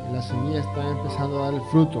que la semilla está empezando a dar el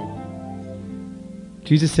fruto.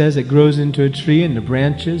 Jesus says it grows into a tree and the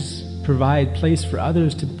branches provide place for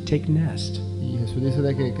others to take nest. Y Jesús dice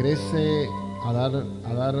de que crece a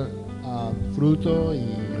dar fruto y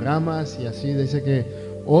ramas, y así dice que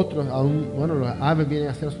otros, aún, bueno, las aves vienen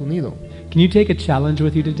a hacer su nido. Can you take a challenge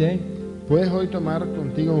with you today? ¿Puedes hoy tomar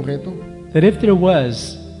contigo un reto? That if there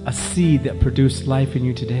was a seed that produced life in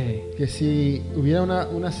you today, Que si hubiera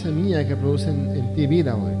una semilla que produce en ti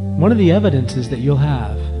vida hoy, one of the evidences that you'll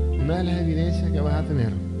have una de las evidencias que vas a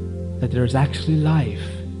tener that there's actually life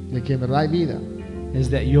de que en verdad hay vida, is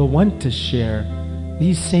that you'll want to share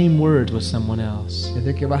these same words with someone else. es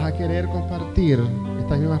de que vas a querer compartir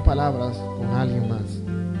estas mismas palabras con alguien más.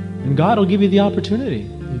 And God will give you the opportunity.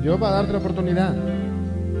 Y Dios va a darte la oportunidad.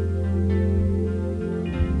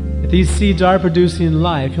 If these seeds are producing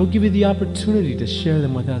life, He'll give you the opportunity to share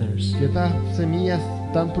them with others. Si estas semillas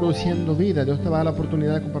están produciendo vida, Dios te va a dar la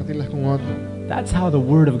oportunidad de compartirlas con otros. That's how the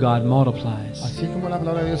Word of God multiplies. Así es como la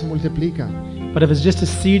palabra de Dios se multiplica. But if it's just a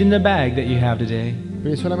seed in the bag that you have today,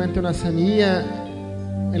 Pero es solamente una semilla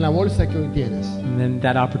en la bolsa que hoy tienes. then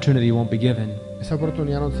that opportunity won't be given. Esa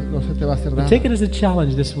oportunidad no se te va a hacer But dada. take it as a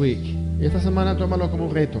challenge this week. Y esta semana tómalo como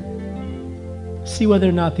un reto. See whether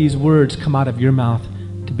or not these words come out of your mouth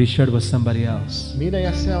to be shared with somebody else. Mira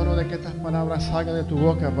ya sea o no de que estas palabras salgan de tu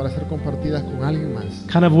boca para ser compartidas con alguien más.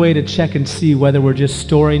 Kind of way to check and see whether we're just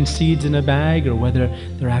storing seeds in a bag or whether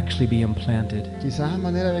they're actually being planted. Quizás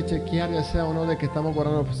manera de chequear ya sea o no de que estamos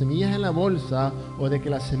guardando semillas en la bolsa o de que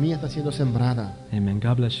la semilla está siendo sembrada. Amen.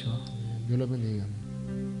 God bless you all. Dios los bendiga.